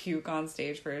to puke on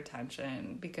stage for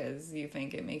attention because you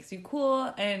think it makes you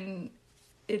cool, and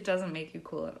it doesn't make you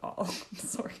cool at all. I'm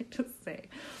sorry to say.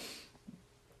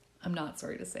 I'm not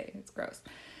sorry to say. It's gross.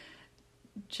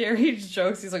 Jerry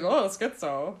jokes, he's like, oh,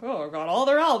 Schizo. Oh, I got all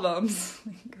their albums.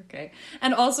 Okay.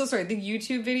 And also, sorry, the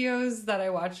YouTube videos that I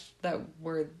watched that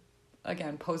were,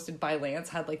 again, posted by Lance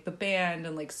had, like, the band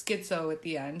and, like, Schizo at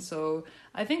the end. So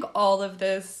I think all of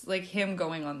this, like, him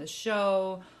going on the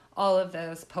show, all of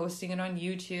this, posting it on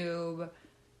YouTube,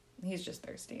 he's just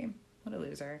thirsty. What a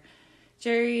loser.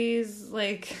 Jerry's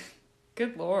like,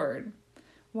 good Lord.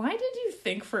 Why did you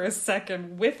think for a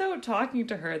second, without talking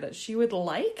to her, that she would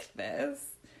like this?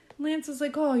 Lance is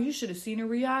like, oh, you should have seen her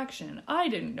reaction. I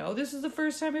didn't know. This is the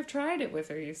first time I've tried it with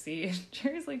her, you see. And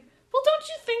Jerry's like, well, don't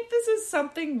you think this is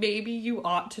something maybe you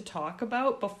ought to talk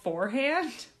about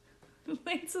beforehand?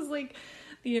 Lance is like,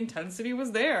 the intensity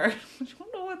was there. I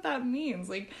don't know what that means.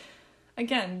 Like,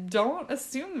 again, don't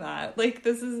assume that. Like,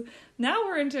 this is, now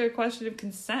we're into a question of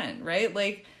consent, right?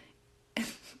 Like,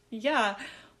 yeah,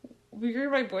 you're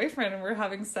my boyfriend and we're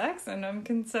having sex and I'm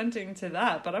consenting to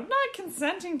that, but I'm not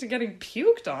consenting to getting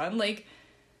puked on. Like,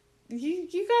 we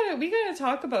gotta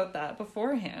talk about that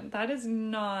beforehand. That is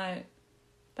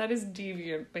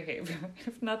deviant behavior,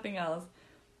 if nothing else.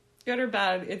 Good or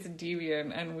bad, it's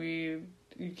deviant, and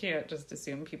you can't just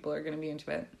assume people are gonna be into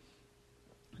it.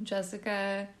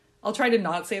 Jessica, I'll try to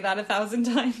not say that 1,000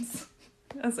 times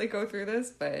as I go through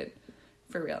this, but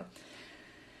for real.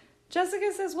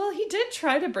 Jessica says, well, he did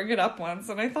try to bring it up once,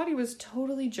 and I thought he was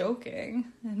totally joking.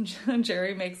 And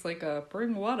Jerry makes like a,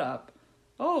 bring what up?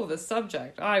 Oh, the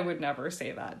subject. I would never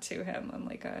say that to him on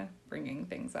like a bringing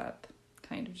things up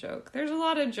kind of joke. There's a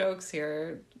lot of jokes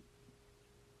here,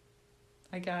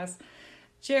 I guess.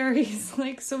 Jerry's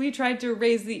like, so he tried to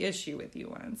raise the issue with you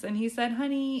once. And he said,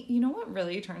 honey, you know what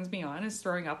really turns me on is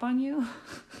throwing up on you?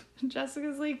 And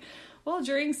Jessica's like, well,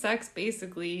 during sex,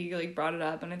 basically, he like brought it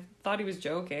up and I thought he was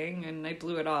joking and I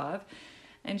blew it off.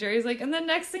 And Jerry's like, and the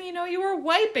next thing you know, you were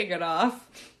wiping it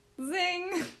off.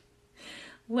 Zing.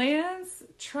 Lance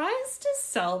tries to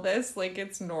sell this like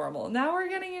it's normal. Now we're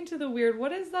getting into the weird,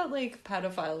 what is that like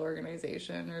pedophile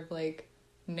organization or like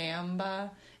NAMBA?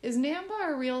 Is NAMBA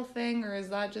a real thing or is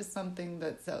that just something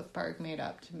that South Park made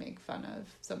up to make fun of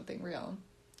something real?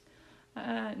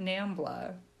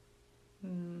 NAMBLA.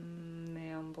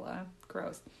 NAMBLA.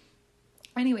 Gross.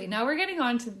 Anyway, now we're getting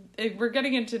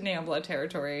into NAMBLA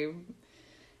territory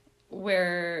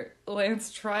where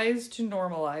Lance tries to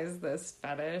normalize this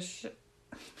fetish,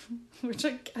 which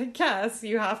I guess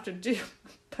you have to do,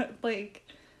 but like,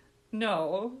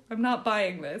 no, I'm not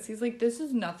buying this. He's like, this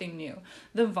is nothing new.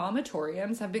 The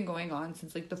vomitoriums have been going on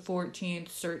since like the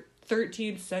 14th,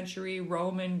 13th century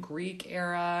Roman Greek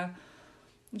era.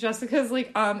 Jessica's like,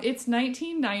 it's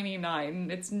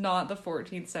 1999. It's not the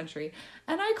 14th century.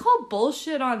 And I call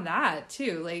bullshit on that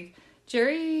too. Like,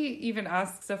 Jerry even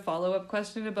asks a follow-up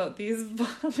question about these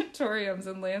vomitoriums,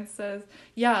 and Lance says,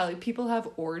 yeah, like people have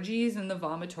orgies in the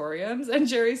vomitoriums. And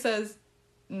Jerry says,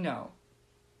 no.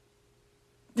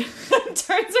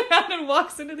 Turns around and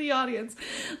walks into the audience.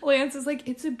 Lance is like,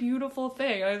 it's a beautiful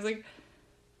thing. And I was like,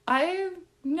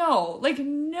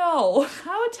 no.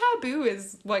 How taboo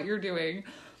is what you're doing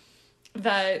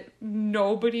that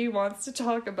nobody wants to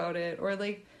talk about it? Or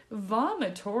like,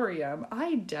 vomitorium,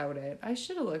 I doubt it. I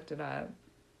should have looked it up.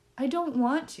 I don't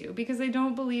want to because I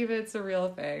don't believe it's a real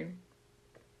thing.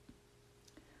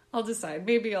 I'll decide.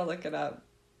 Maybe I'll look it up.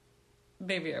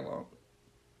 Maybe I won't.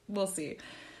 We'll see.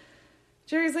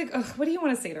 Jerry's like, ugh, what do you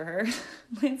want to say to her?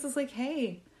 Lance is like,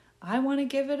 hey, I want to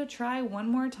give it a try one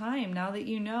more time now that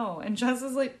you know. And Jess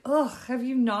is like, ugh, have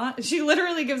you not? She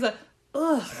literally gives a,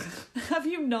 ugh, have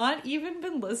you not even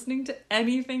been listening to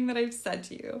anything that I've said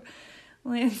to you?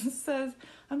 Lance says,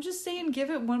 I'm just saying give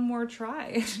it one more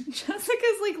try.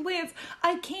 Jessica's like, Lance,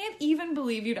 I can't even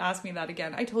believe you'd ask me that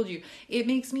again. I told you, it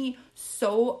makes me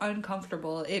so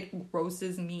uncomfortable. It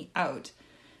grosses me out.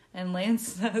 And Lance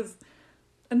says,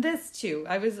 and this too,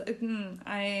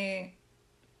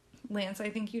 Lance, I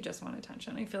think you just want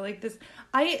attention. I feel like this,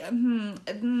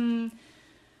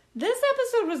 this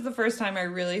episode was the first time I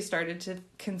really started to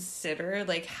consider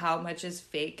like how much is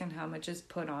fake and how much is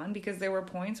put on, because there were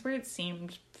points where it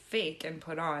seemed fake and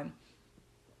put on.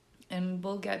 And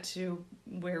we'll get to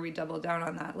where we double down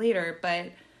on that later,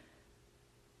 but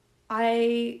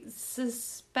I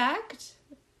suspect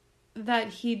that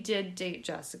he did date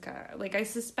Jessica. Like, I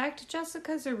suspect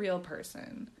Jessica's a real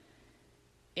person.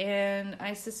 And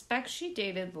I suspect she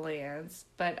dated Lance,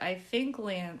 but I think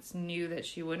Lance knew that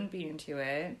she wouldn't be into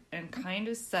it and kind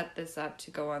of set this up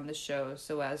to go on the show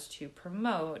so as to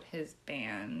promote his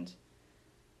band.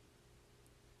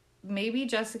 Maybe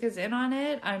Jessica's in on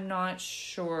it. I'm not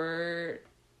sure.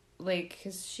 Like,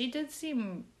 because she did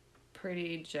seem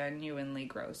pretty genuinely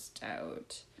grossed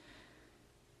out.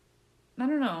 I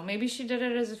don't know. Maybe she did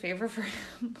it as a favor for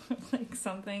him. Like,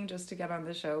 something just to get on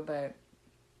the show, but...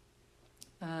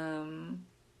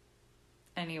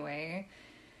 Anyway,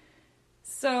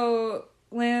 so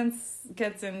Lance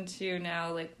gets into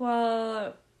now, like,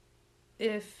 well,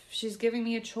 if she's giving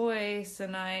me a choice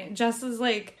and Jess is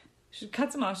like, she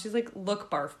cuts him off. She's like,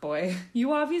 look, barf boy,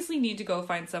 you obviously need to go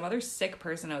find some other sick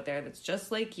person out there that's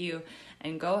just like you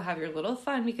and go have your little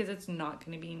fun because it's not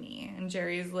going to be me. And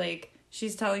Jerry's like,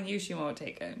 she's telling you she won't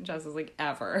take it. And Jess is like,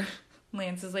 ever.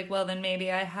 Lance is like, well, then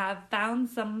maybe I have found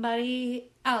somebody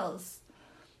else.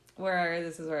 Where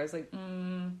this is where I was like,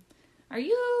 are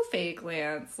you fake,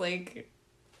 Lance? Like,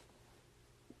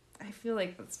 I feel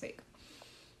like that's fake.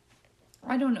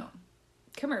 I don't know.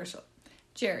 Commercial.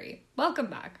 Jerry, welcome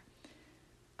back.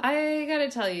 I gotta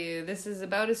tell you, this is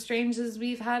about as strange as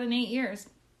we've had in 8 years.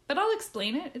 But I'll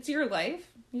explain it. It's your life.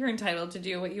 You're entitled to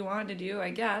do what you want to do, I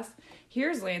guess.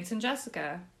 Here's Lance and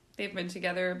Jessica. They've been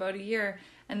together about a year,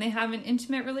 and they have an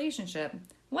intimate relationship.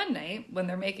 One night, when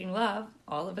they're making love,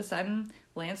 all of a sudden,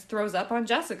 Lance throws up on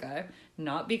Jessica.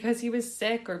 Not because he was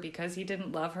sick or because he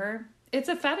didn't love her. It's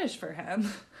a fetish for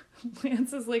him.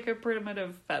 Lance is like a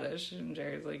primitive fetish. And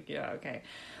Jerry's like, yeah, okay.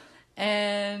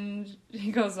 And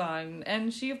he goes on.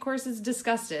 And she, of course, is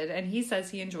disgusted. And he says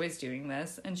he enjoys doing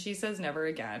this. And she says never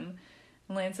again.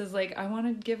 And Lance is like, I want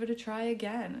to give it a try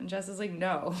again. And Jess is like,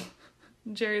 no.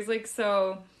 And Jerry's like,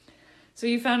 so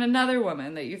you found another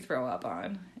woman that you throw up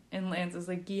on. And Lance is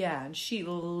like, yeah, and she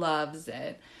loves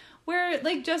it. Where,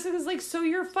 like, Jessica's like, so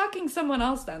you're fucking someone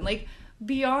else then. Like,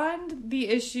 beyond the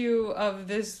issue of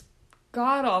this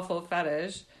god-awful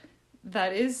fetish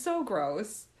that is so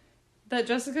gross, that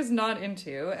Jessica's not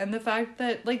into, and the fact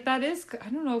that, like, that is, I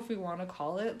don't know if we want to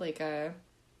call it, like a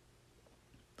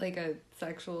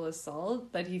sexual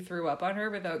assault, that he threw up on her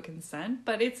without consent,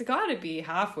 but it's gotta be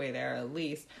halfway there, at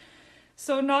least.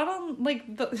 So not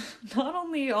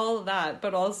only all of that,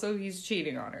 but also he's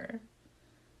cheating on her.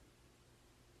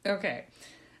 Okay.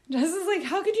 Jess is like,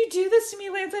 how could you do this to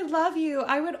me, Lance? I love you.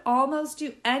 I would almost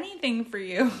do anything for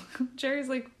you. Jerry's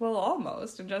like, well,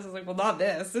 almost. And Jess is like, well, not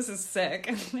this. This is sick.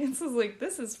 And Lance is like,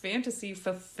 this is fantasy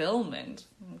fulfillment.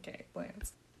 Okay,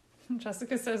 Lance.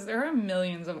 Jessica says there are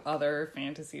millions of other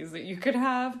fantasies that you could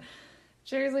have.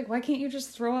 Jerry's like, why can't you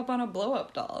just throw up on a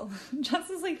blow-up doll?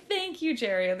 Jess is like, thank you,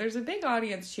 Jerry. And there's a big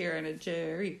audience cheering at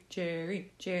Jerry,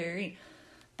 Jerry, Jerry.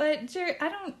 But Jerry, I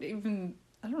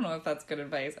don't know if that's good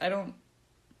advice. I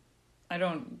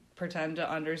don't pretend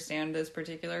to understand this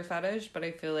particular fetish, but I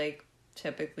feel like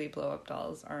typically blow-up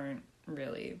dolls aren't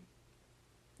really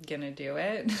gonna do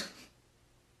it.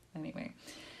 Anyway,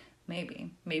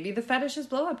 maybe the fetish is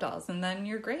blow-up dolls, and then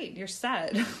you're great, you're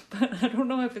set. But I don't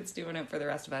know if it's doing it for the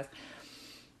rest of us.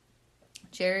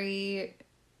 Jerry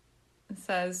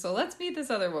says, so let's meet this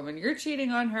other woman. You're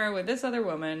cheating on her with this other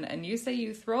woman, and you say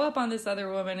you throw up on this other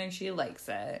woman and she likes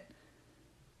it.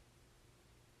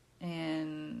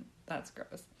 And that's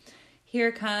gross.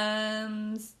 Here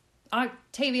comes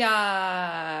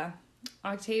Octavia.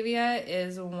 Octavia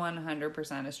is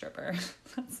 100% a stripper.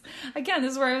 Again,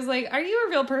 this is where I was like, are you a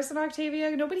real person,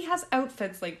 Octavia? Nobody has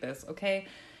outfits like this, okay?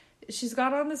 She's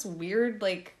got on this weird,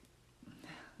 like,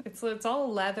 it's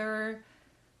all leather.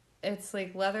 It's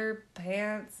like leather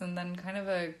pants and then kind of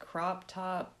a crop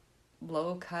top,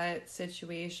 low cut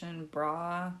situation,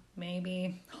 bra,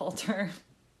 maybe, halter.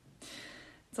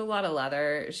 It's a lot of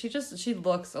leather. She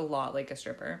looks a lot like a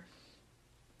stripper.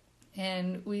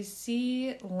 And we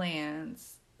see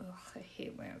Lance. Ugh, I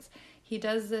hate Lance. He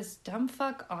does this dumb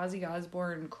fuck Ozzy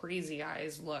Osbourne crazy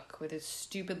eyes look with his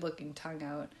stupid looking tongue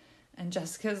out. And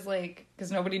Jessica's like,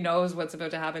 because nobody knows what's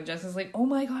about to happen, Jessica's like, oh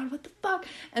my god, what the fuck?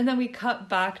 And then we cut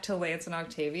back to Lance and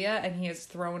Octavia, and he has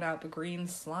thrown up green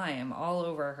slime all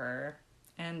over her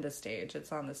and the stage.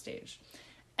 It's on the stage.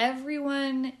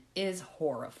 Everyone is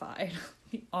horrified.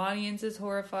 The audience is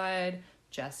horrified.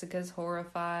 Jessica's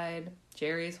horrified.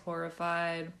 Jerry's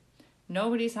horrified.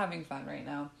 Nobody's having fun right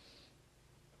now.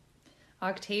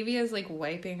 Octavia's like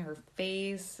wiping her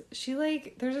face. She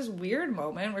like, there's this weird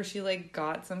moment where she like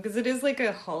got some, because it is like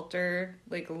a halter,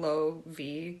 like low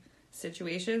V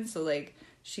situation. So like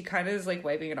she kind of is like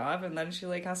wiping it off, and then she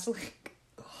like has to like,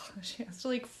 she has to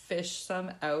like fish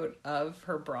some out of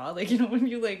her bra. Like, you know, when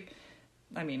you like,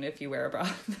 I mean, if you wear a bra,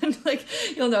 then like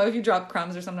you'll know if you drop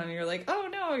crumbs or something, you're like, oh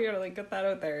no, we gotta like get that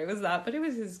out there. It was that, but it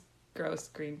was his gross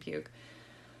green puke.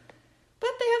 But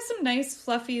they have some nice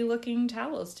fluffy looking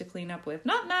towels to clean up with.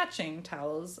 Not matching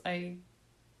towels. I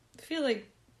feel like,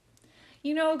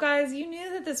 you know, guys, you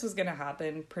knew that this was gonna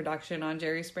happen. Production on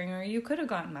Jerry Springer. You could have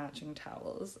gotten matching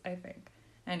towels, I think.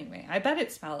 Anyway, I bet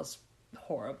it smells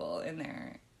horrible in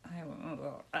there.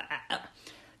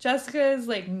 Jessica is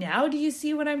like, now do you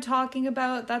see what I'm talking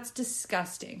about? That's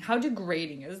disgusting. How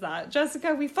degrading is that?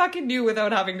 Jessica, we fucking knew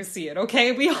without having to see it,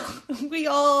 okay? We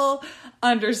all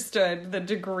understood the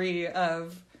degree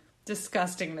of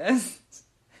disgustingness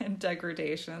and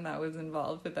degradation that was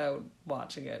involved without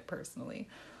watching it personally.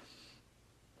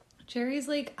 Jerry's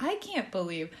like, I can't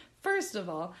believe, first of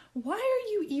all, why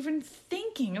are you even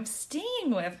thinking of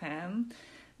staying with him?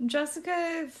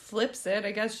 Jessica flips it.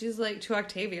 I guess she's like, to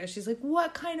Octavia, she's like,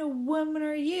 what kind of woman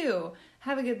are you?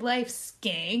 Have a good life,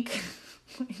 skank.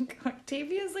 Like,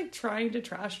 Octavia's like trying to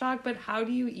trash talk, but how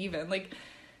do you even? Like,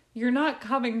 you're not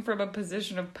coming from a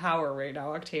position of power right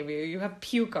now, Octavia. You have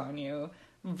puke on you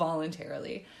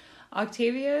voluntarily.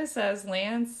 Octavia says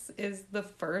Lance is the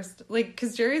first, like,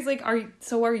 because Jerry's like, are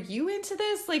you into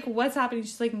this? Like, what's happening?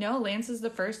 She's like, no, Lance is the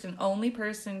first and only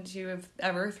person to have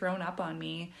ever thrown up on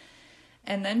me.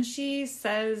 And then she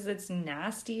says it's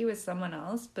nasty with someone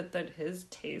else, but that his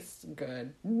tastes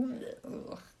good.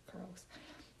 Ugh, gross.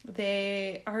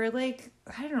 They are like,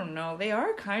 I don't know, they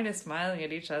are kind of smiling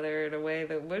at each other in a way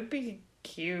that would be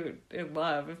cute in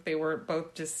love if they weren't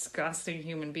both disgusting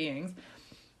human beings.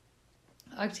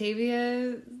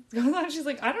 Octavia goes on, she's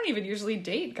like, I don't even usually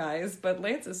date guys, but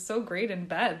Lance is so great in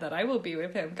bed that I will be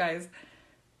with him. Guys,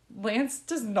 Lance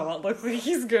does not look like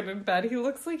he's good in bed. He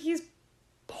looks like he's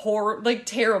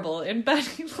terrible in bed.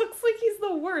 He looks like he's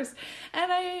the worst. And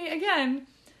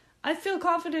I feel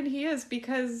confident he is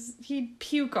because he'd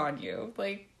puke on you.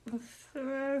 Like,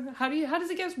 how does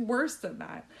it get worse than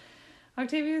that?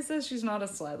 Octavia says she's not a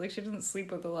slut. Like, she doesn't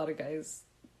sleep with a lot of guys.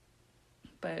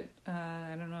 But,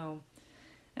 I don't know.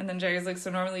 And then Jerry's like,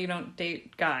 so normally you don't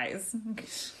date guys.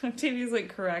 Octavia's like,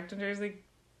 correct. And Jerry's like,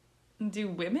 do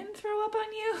women throw up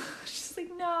on you? She's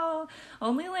like, no,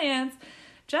 only Lance.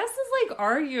 Jess is like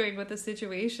arguing with the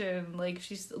situation. Like,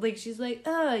 she's like,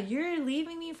 you're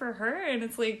leaving me for her. And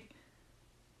it's like,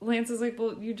 Lance is like,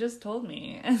 well, you just told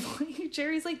me. And like,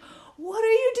 Jerry's like, what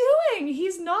are you doing?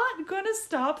 He's not gonna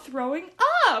stop throwing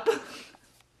up.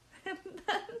 And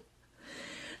then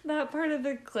that part of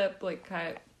the clip like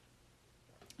cut.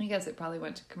 I guess it probably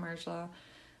went to commercial.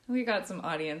 We got some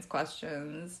audience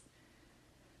questions.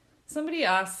 Somebody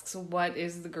asks, what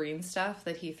is the green stuff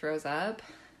that he throws up?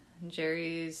 And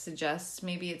Jerry suggests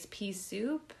maybe it's pea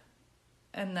soup.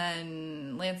 And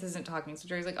then Lance isn't talking, so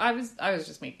Jerry's like, I was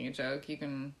just making a joke. You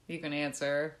can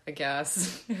answer, I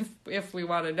guess, if we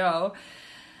want to know.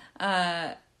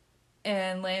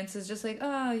 And Lance is just like,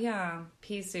 oh yeah,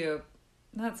 pea soup.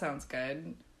 That sounds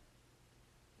good.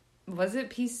 Was it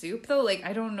pea soup though? Like,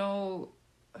 I don't know.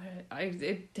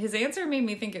 His answer made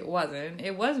me think it wasn't.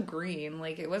 It was green.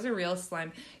 Like, it was a real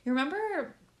slime. You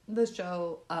remember the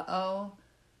show Uh-Oh?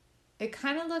 It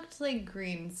kind of looked like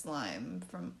green slime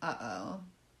from Uh-Oh.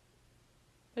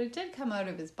 But it did come out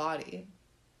of his body.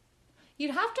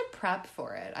 You'd have to prep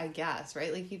for it, I guess,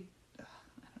 right? Like, I don't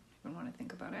even want to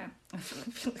think about it. I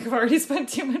feel like I've already spent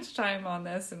too much time on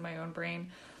this in my own brain.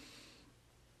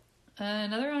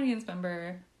 Another audience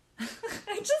member...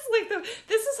 I just like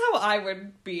this is how I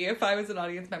would be if I was an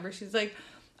audience member. She's like,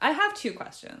 I have 2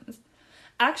 questions.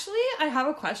 Actually, I have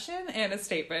a question and a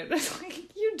statement.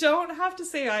 Like, you don't have to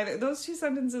say either. Those 2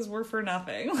 sentences were for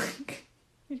nothing. Like,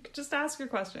 you could just ask your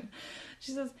question.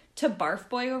 She says, to Barf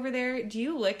Boy over there, do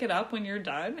you lick it up when you're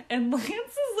done? And Lance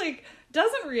is like,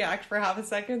 doesn't react for half a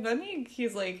second. Then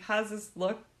he's like, has this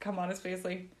look come on his face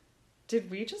like,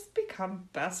 did we just become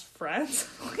best friends?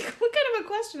 Like, what kind of a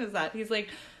question is that? He's like,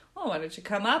 oh, why don't you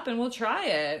come up and we'll try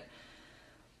it?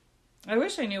 I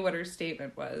wish I knew what her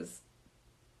statement was.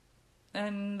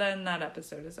 And then that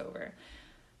episode is over.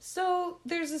 So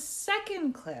there's a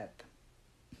second clip,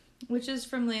 which is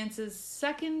from Lance's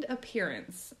second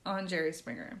appearance on Jerry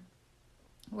Springer.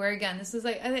 Where again, this is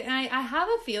like, I have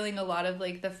a feeling a lot of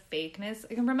like the fakeness.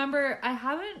 I can remember, I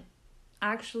haven't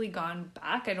actually gone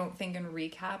back, I don't think, and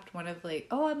recapped one of like,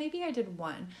 maybe I did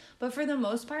one, but for the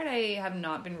most part I have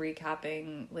not been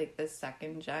recapping like the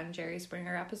second gen Jerry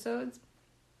Springer episodes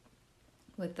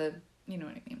with the, you know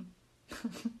what I mean,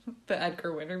 the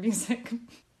Edgar Winter music.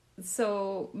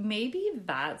 So maybe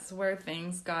that's where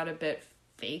things got a bit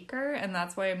faker, and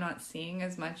that's why I'm not seeing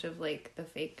as much of like the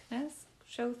fakeness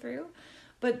show through.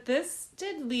 But this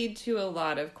did lead to a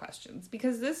lot of questions,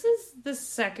 because this is the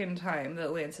second time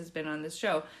that Lance has been on this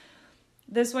show.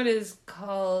 This one is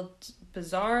called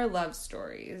Bizarre Love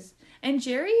Stories. And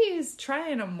Jerry is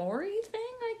trying a Maury thing,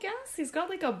 I guess. He's got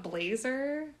like a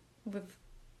blazer with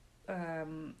a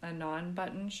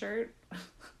non-button shirt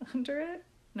under it.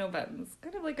 No buttons.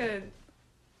 Kind of like a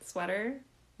sweater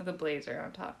with a blazer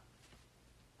on top.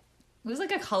 It was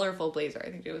like a colorful blazer.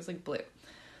 I think it was like blue.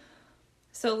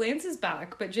 So Lance is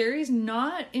back, but Jerry's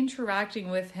not interacting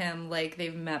with him like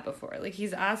they've met before. Like,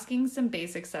 he's asking some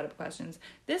basic setup questions.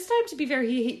 This time, to be fair,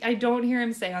 I don't hear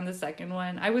him say on the second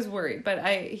one. I was worried, but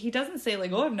he doesn't say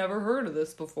like, oh, I've never heard of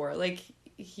this before. Like,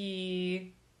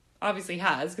 he obviously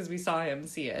has, because we saw him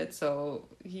see it, so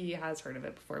he has heard of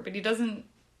it before. But he doesn't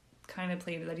kind of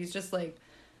play into that. He's just like,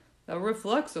 a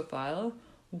reflexophile?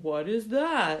 What is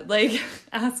that? Like,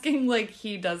 asking like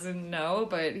he doesn't know,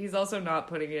 but he's also not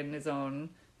putting in his own.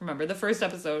 Remember, the first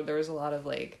episode, there was a lot of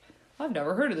like, I've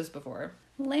never heard of this before.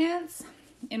 Lance,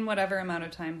 in whatever amount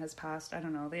of time has passed, I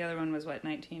don't know, the other one was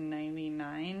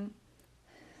 1999?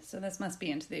 So this must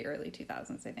be into the early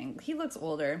 2000s, I think. He looks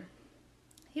older.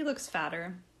 He looks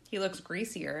fatter. He looks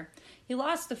greasier. He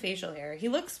lost the facial hair. He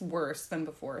looks worse than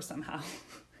before somehow.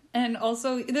 And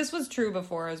also, this was true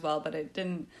before as well, but it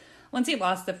didn't. Once he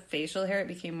lost the facial hair, it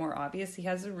became more obvious. He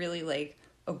has a really, like,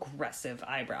 aggressive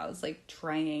eyebrows. Like,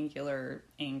 triangular,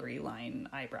 angry line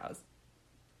eyebrows.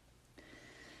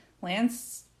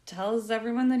 Lance tells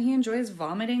everyone that he enjoys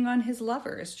vomiting on his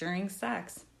lovers during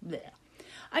sex. Blech.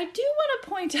 I do want to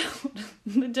point out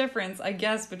the difference, I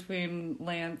guess, between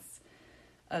Lance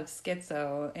of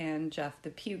Schizo and Jeff the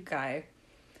Puke guy.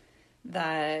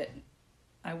 That...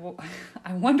 I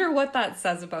wonder what that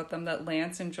says about them, that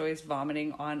Lance enjoys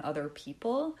vomiting on other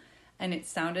people, and it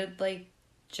sounded like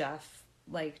Jeff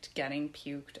liked getting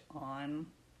puked on.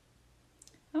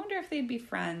 I wonder if they'd be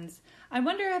friends. I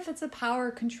wonder if it's a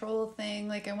power control thing.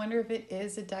 Like, I wonder if it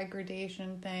is a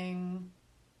degradation thing.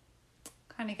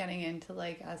 Kind of getting into,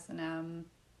 like, S&M.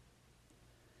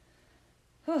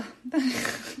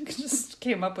 Just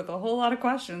came up with a whole lot of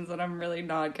questions that I'm really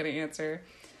not going to answer.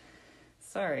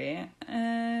 Sorry.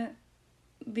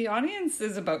 The audience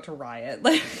is about to riot.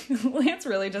 Like, Lance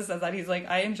really just says that. He's like,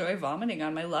 I enjoy vomiting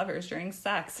on my lovers during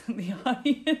sex. And the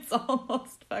audience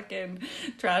almost fucking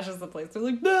trashes the place. They're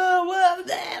like, no, what?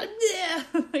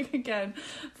 Like, again,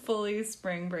 fully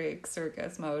spring break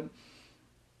circus mode.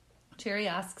 Jerry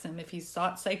asks him if he's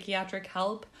sought psychiatric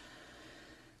help.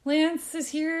 Lance is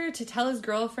here to tell his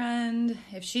girlfriend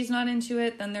if she's not into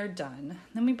it, then they're done.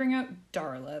 Then we bring out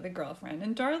Darla, the girlfriend.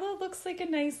 And Darla looks like a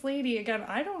nice lady. Again,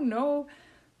 I don't know.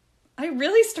 I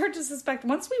really start to suspect,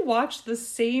 once we watch the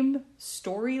same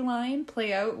storyline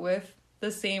play out with the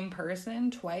same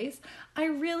person twice, I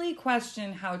really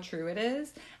question how true it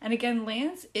is. And again,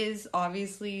 Lance is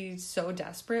obviously so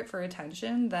desperate for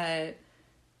attention that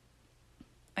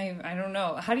I don't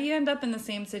know. How do you end up in the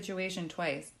same situation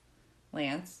twice?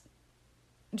 Lance,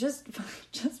 just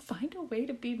find a way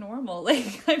to be normal.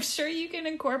 Like, I'm sure you can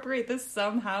incorporate this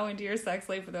somehow into your sex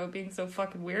life without being so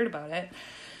fucking weird about it.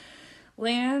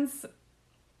 Lance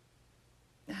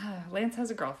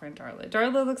has a girlfriend, Darla.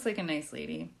 Darla looks like a nice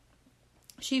lady.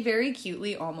 She very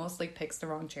cutely almost, like, picks the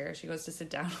wrong chair. She goes to sit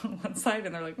down on one side,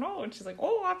 and they're like, no. And she's like,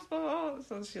 oh, I'm supposed.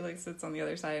 So she, like, sits on the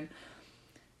other side.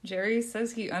 Jerry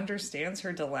says he understands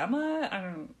her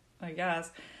dilemma.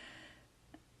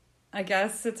 I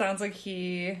guess it sounds like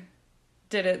he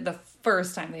did it the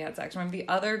first time they had sex. Remember, the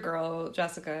other girl,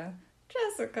 Jessica,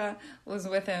 was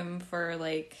with him for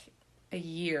like a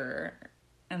year,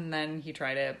 and then he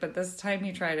tried it. But this time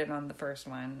he tried it on the first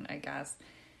one, I guess.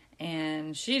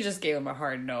 And she just gave him a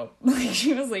hard nope. Like,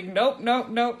 she was like, nope.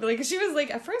 Like, she was like,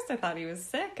 at first I thought he was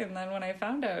sick, and then when I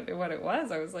found out what it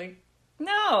was, I was like,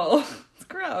 no, it's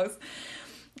gross.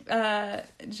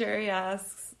 Jerry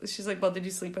asks, she's like, well, did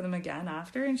you sleep with him again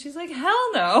after? And she's like,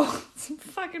 hell no. It's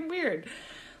fucking weird.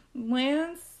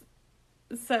 Lance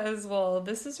says, well,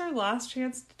 this is her last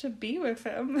chance to be with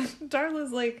him.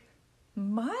 Darla's like,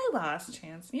 my last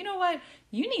chance? You know what?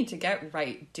 You need to get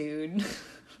right, dude.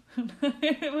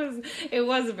 It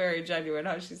was very genuine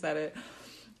how she said it.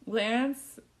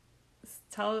 Lance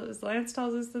tells us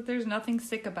that there's nothing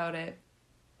sick about it.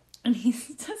 And he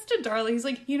says to Darla, he's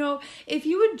like, you know, if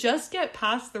you would just get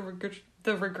past the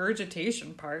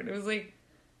regurgitation part. It was like,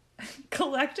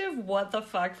 collective what the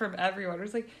fuck from everyone. It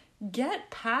was like, get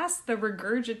past the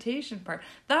regurgitation part.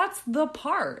 That's the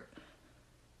part.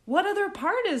 What other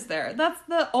part is there? That's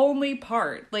the only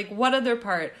part. Like, what other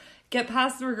part? Get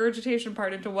past the regurgitation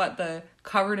part into what? The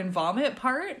covered in vomit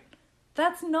part?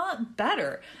 That's not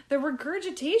better. The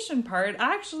regurgitation part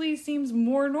actually seems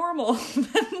more normal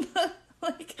than the,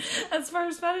 like, as far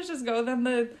as fetishes go, than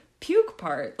the puke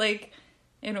part. Like,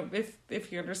 You know,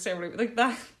 if you understand what I mean. Like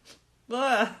that.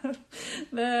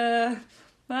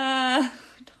 I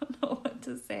don't know what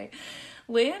to say.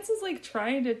 Lance is like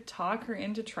trying to talk her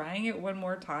into trying it one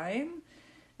more time.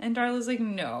 And Darla's like,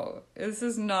 no, this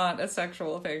is not a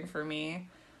sexual thing for me.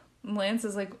 And Lance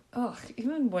is like,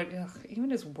 even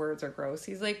his words are gross.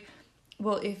 He's like,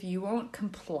 well, if you won't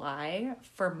comply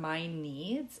for my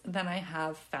needs, then I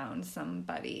have found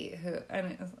somebody who,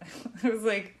 and I was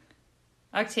like,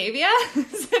 Octavia?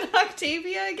 Is it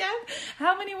Octavia again?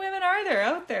 How many women are there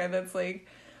out there that's like,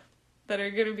 that are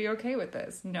going to be okay with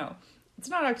this? No, it's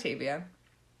not Octavia.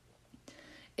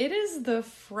 It is the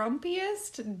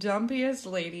frumpiest, dumpiest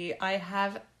lady I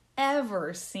have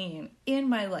ever seen in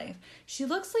my life. She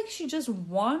looks like she just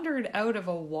wandered out of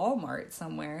a Walmart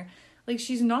somewhere. Like,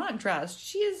 she's not dressed.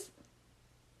 She's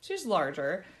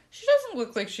larger. She doesn't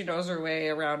look like she knows her way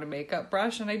around a makeup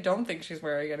brush, and I don't think she's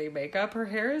wearing any makeup. Her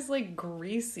hair is, like,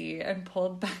 greasy and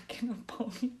pulled back in a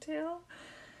ponytail.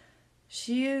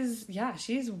 She's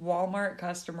Walmart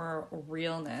customer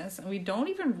realness, and we don't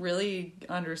even really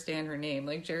understand her name.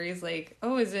 Like, Jerry's like,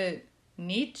 oh, is it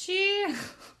Nietzsche?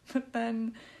 But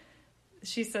then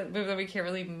she said, but we can't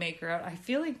really make her out. I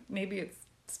feel like maybe it's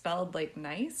spelled like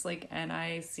nice, like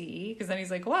Nice, because then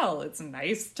he's like, well, it's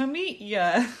nice to meet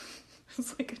ya.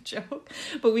 It's like a joke,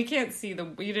 but we can't see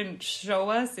you didn't show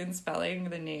us in spelling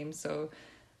the name, so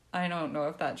I don't know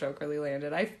if that joke really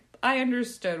landed. I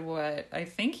understood what I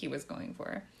think he was going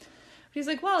for. But he's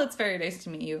like, well, it's very nice to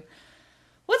meet you.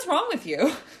 What's wrong with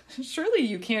you? Surely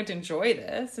you can't enjoy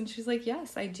this. And she's like,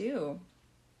 yes, I do.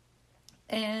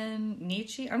 And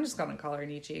Nietzsche, I'm just going to call her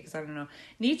Nietzsche because I don't know.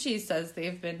 Nietzsche says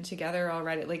they've been together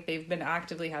already, like they've been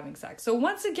actively having sex. So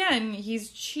once again,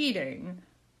 he's cheating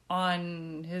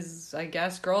on his, I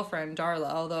guess, girlfriend,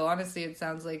 Darla. Although honestly, it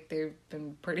sounds like they've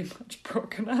been pretty much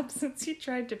broken up since he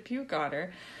tried to puke on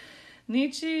her.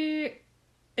 Nietzsche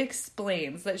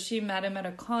explains that she met him at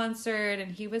a concert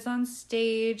and he was on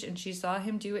stage and she saw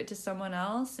him do it to someone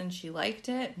else and she liked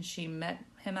it and she met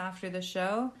him after the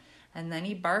show. And then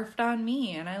he barfed on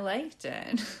me, and I liked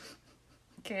it.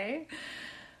 Okay.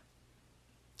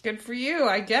 Good for you,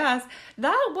 I guess.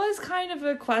 That was kind of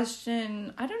a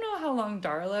question. I don't know how long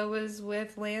Darla was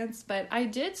with Lance, but I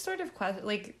did sort of question,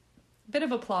 like, a bit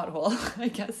of a plot hole, I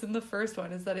guess, in the first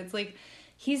one, is that it's like,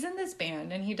 he's in this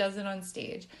band, and he does it on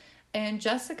stage. And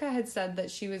Jessica had said that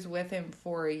she was with him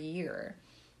for a year.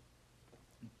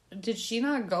 Did she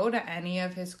not go to any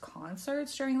of his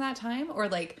concerts during that time? Or,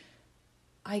 like,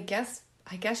 I guess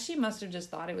she must have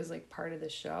just thought it was like part of the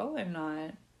show and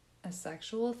not a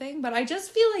sexual thing. But I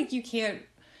just feel like you can't,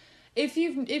 if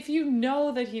you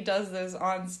know that he does this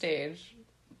on stage,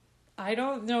 I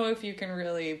don't know if you can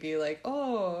really be like,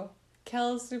 oh,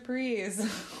 quelle surprise.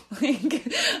 Like,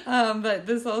 but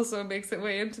this also makes its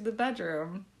way into the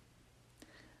bedroom.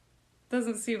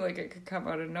 Doesn't seem like it could come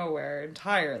out of nowhere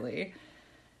entirely.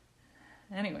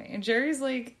 Anyway, and Jerry's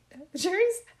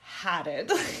had it.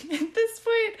 At this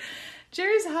point,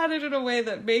 Jerry's had it in a way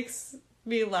that makes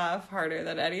me laugh harder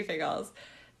than anything else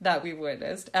that we've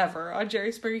witnessed ever on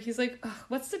Jerry Springer. He's like,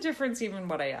 what's the difference even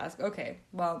what I ask? Okay,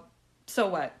 well, so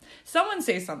what? Someone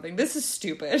say something. This is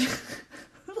stupid.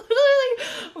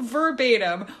 Literally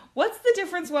verbatim. What's the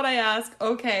difference what I ask?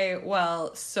 Okay,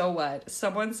 well, so what?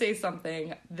 Someone say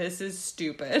something. This is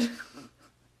stupid.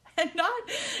 And not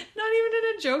even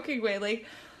in a joking way. Like,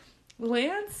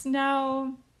 Lance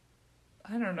now,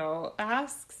 I don't know,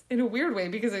 asks in a weird way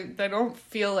because I don't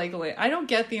feel like, I don't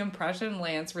get the impression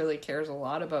Lance really cares a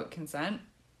lot about consent.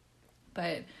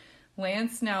 But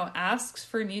Lance now asks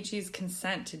for Nietzsche's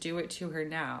consent to do it to her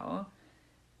now.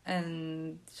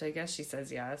 And so I guess she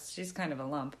says yes. She's kind of a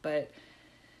lump, but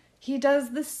he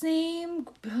does the same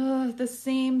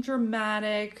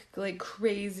dramatic, like,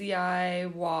 crazy eye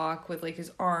walk with, like,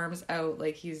 his arms out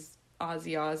like he's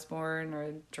Ozzy Osbourne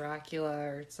or Dracula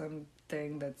or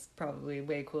something that's probably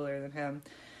way cooler than him.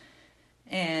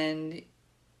 And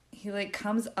he, like,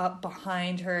 comes up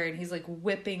behind her and he's, like,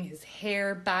 whipping his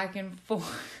hair back and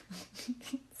forth.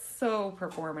 So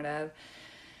performative.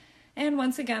 And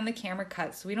once again, the camera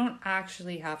cuts, so we don't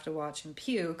actually have to watch him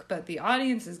puke, but the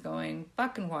audience is going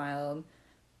fucking wild.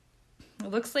 It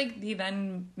looks like he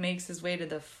then makes his way to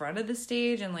the front of the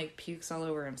stage and, like, pukes all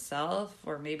over himself,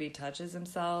 or maybe touches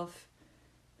himself.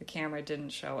 The camera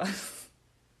didn't show us,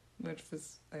 I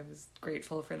was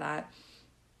grateful for that.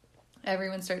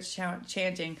 Everyone starts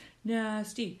chanting,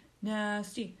 nasty,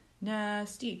 nasty,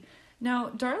 nasty.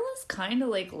 Now, Darla's kind of,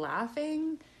 like,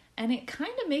 laughing, and it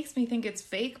kind of makes me think it's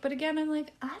fake, but again, I'm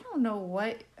like, I don't know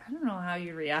I don't know how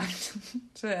you react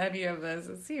to any of this.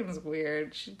 It seems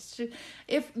weird.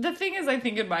 If the thing is, I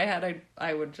think in my head,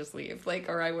 I would just leave, like,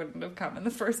 or I wouldn't have come in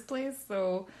the first place.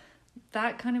 So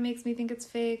that kind of makes me think it's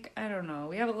fake. I don't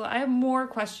know. I have more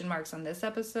question marks on this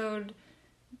episode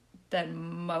than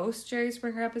most Jerry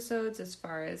Springer episodes as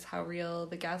far as how real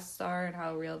the guests are and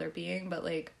how real they're being. But,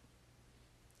 like,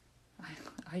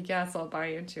 I guess I'll buy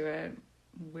into it.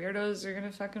 Weirdos are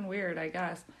gonna fucking weird, I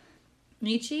guess.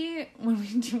 Nietzsche,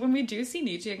 when we do see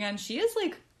Nietzsche again, she is,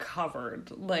 like, covered,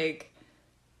 like,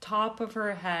 top of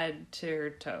her head to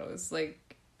her toes.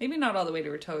 Like, maybe not all the way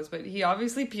to her toes, but he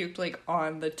obviously puked, like,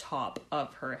 on the top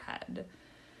of her head.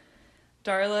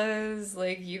 Darla's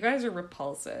like, you guys are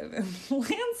repulsive. And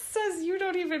Lance says, you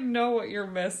don't even know what you're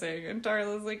missing. And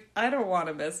Darla's like, I don't want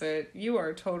to miss it. You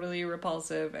are totally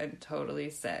repulsive and totally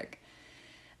sick.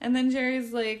 And then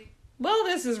Jerry's like, well,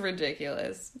 this is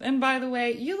ridiculous. And by the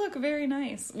way, you look very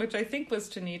nice, which I think was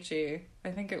to Nietzsche. I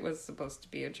think it was supposed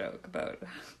to be a joke about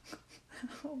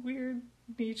how weird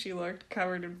Nietzsche looked,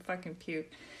 covered in fucking puke.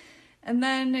 And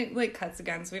then it, like, cuts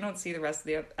again, so we don't see the rest of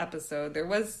the episode. There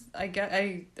was, I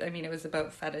mean, it was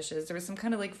about fetishes. There was some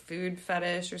kind of, like, food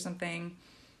fetish or something,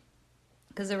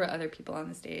 because there were other people on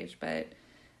the stage. But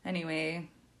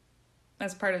anyway,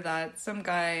 as part of that, some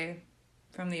guy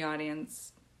from the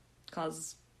audience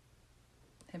calls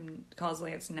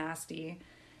Lance nasty,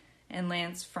 and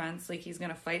Lance fronts like he's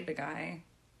gonna fight the guy,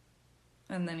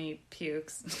 and then he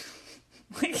pukes.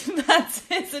 Like, that's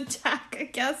his attack, I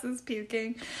guess, is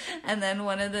puking. And then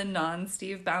one of the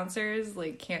non-Steve bouncers,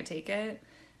 like, can't take it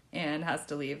and has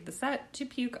to leave the set to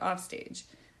puke off stage.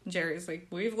 Jerry's like,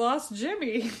 we've lost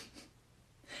Jimmy.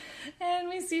 And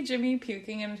we see Jimmy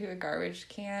puking into a garbage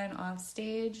can off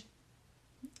stage.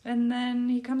 And then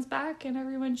he comes back and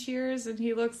everyone cheers, and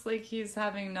he looks like he's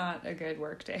having not a good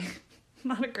work day.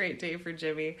 Not a great day for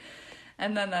Jimmy.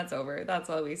 And then that's over.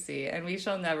 That's all we see. And we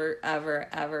shall never, ever,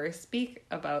 ever speak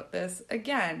about this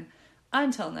again.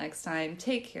 Until next time,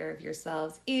 take care of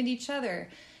yourselves and each other.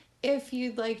 If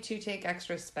you'd like to take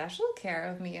extra special care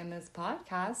of me in this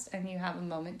podcast and you have a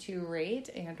moment to rate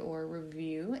and or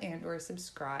review and or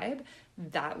subscribe,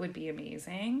 that would be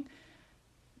amazing.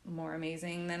 More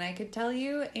amazing than I could tell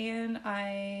you, and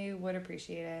I would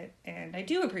appreciate it. And I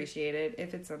do appreciate it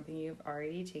if it's something you've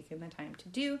already taken the time to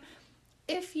do.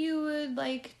 If you would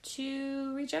like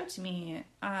to reach out to me,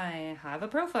 I have a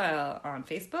profile on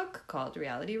Facebook called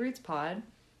Reality Roots Pod.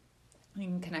 You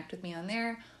can connect with me on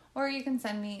there, or you can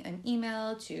send me an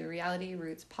email to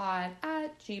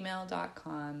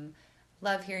realityrootspod@gmail.com.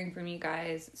 Love hearing from you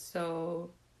guys,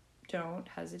 so don't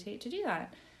hesitate to do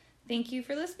that. Thank you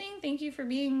for listening. Thank you for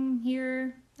being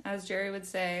here, as Jerry would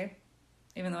say,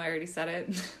 even though I already said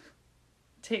it.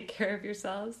 Take care of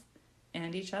yourselves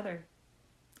and each other.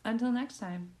 Until next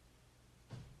time.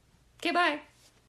 Okay, bye.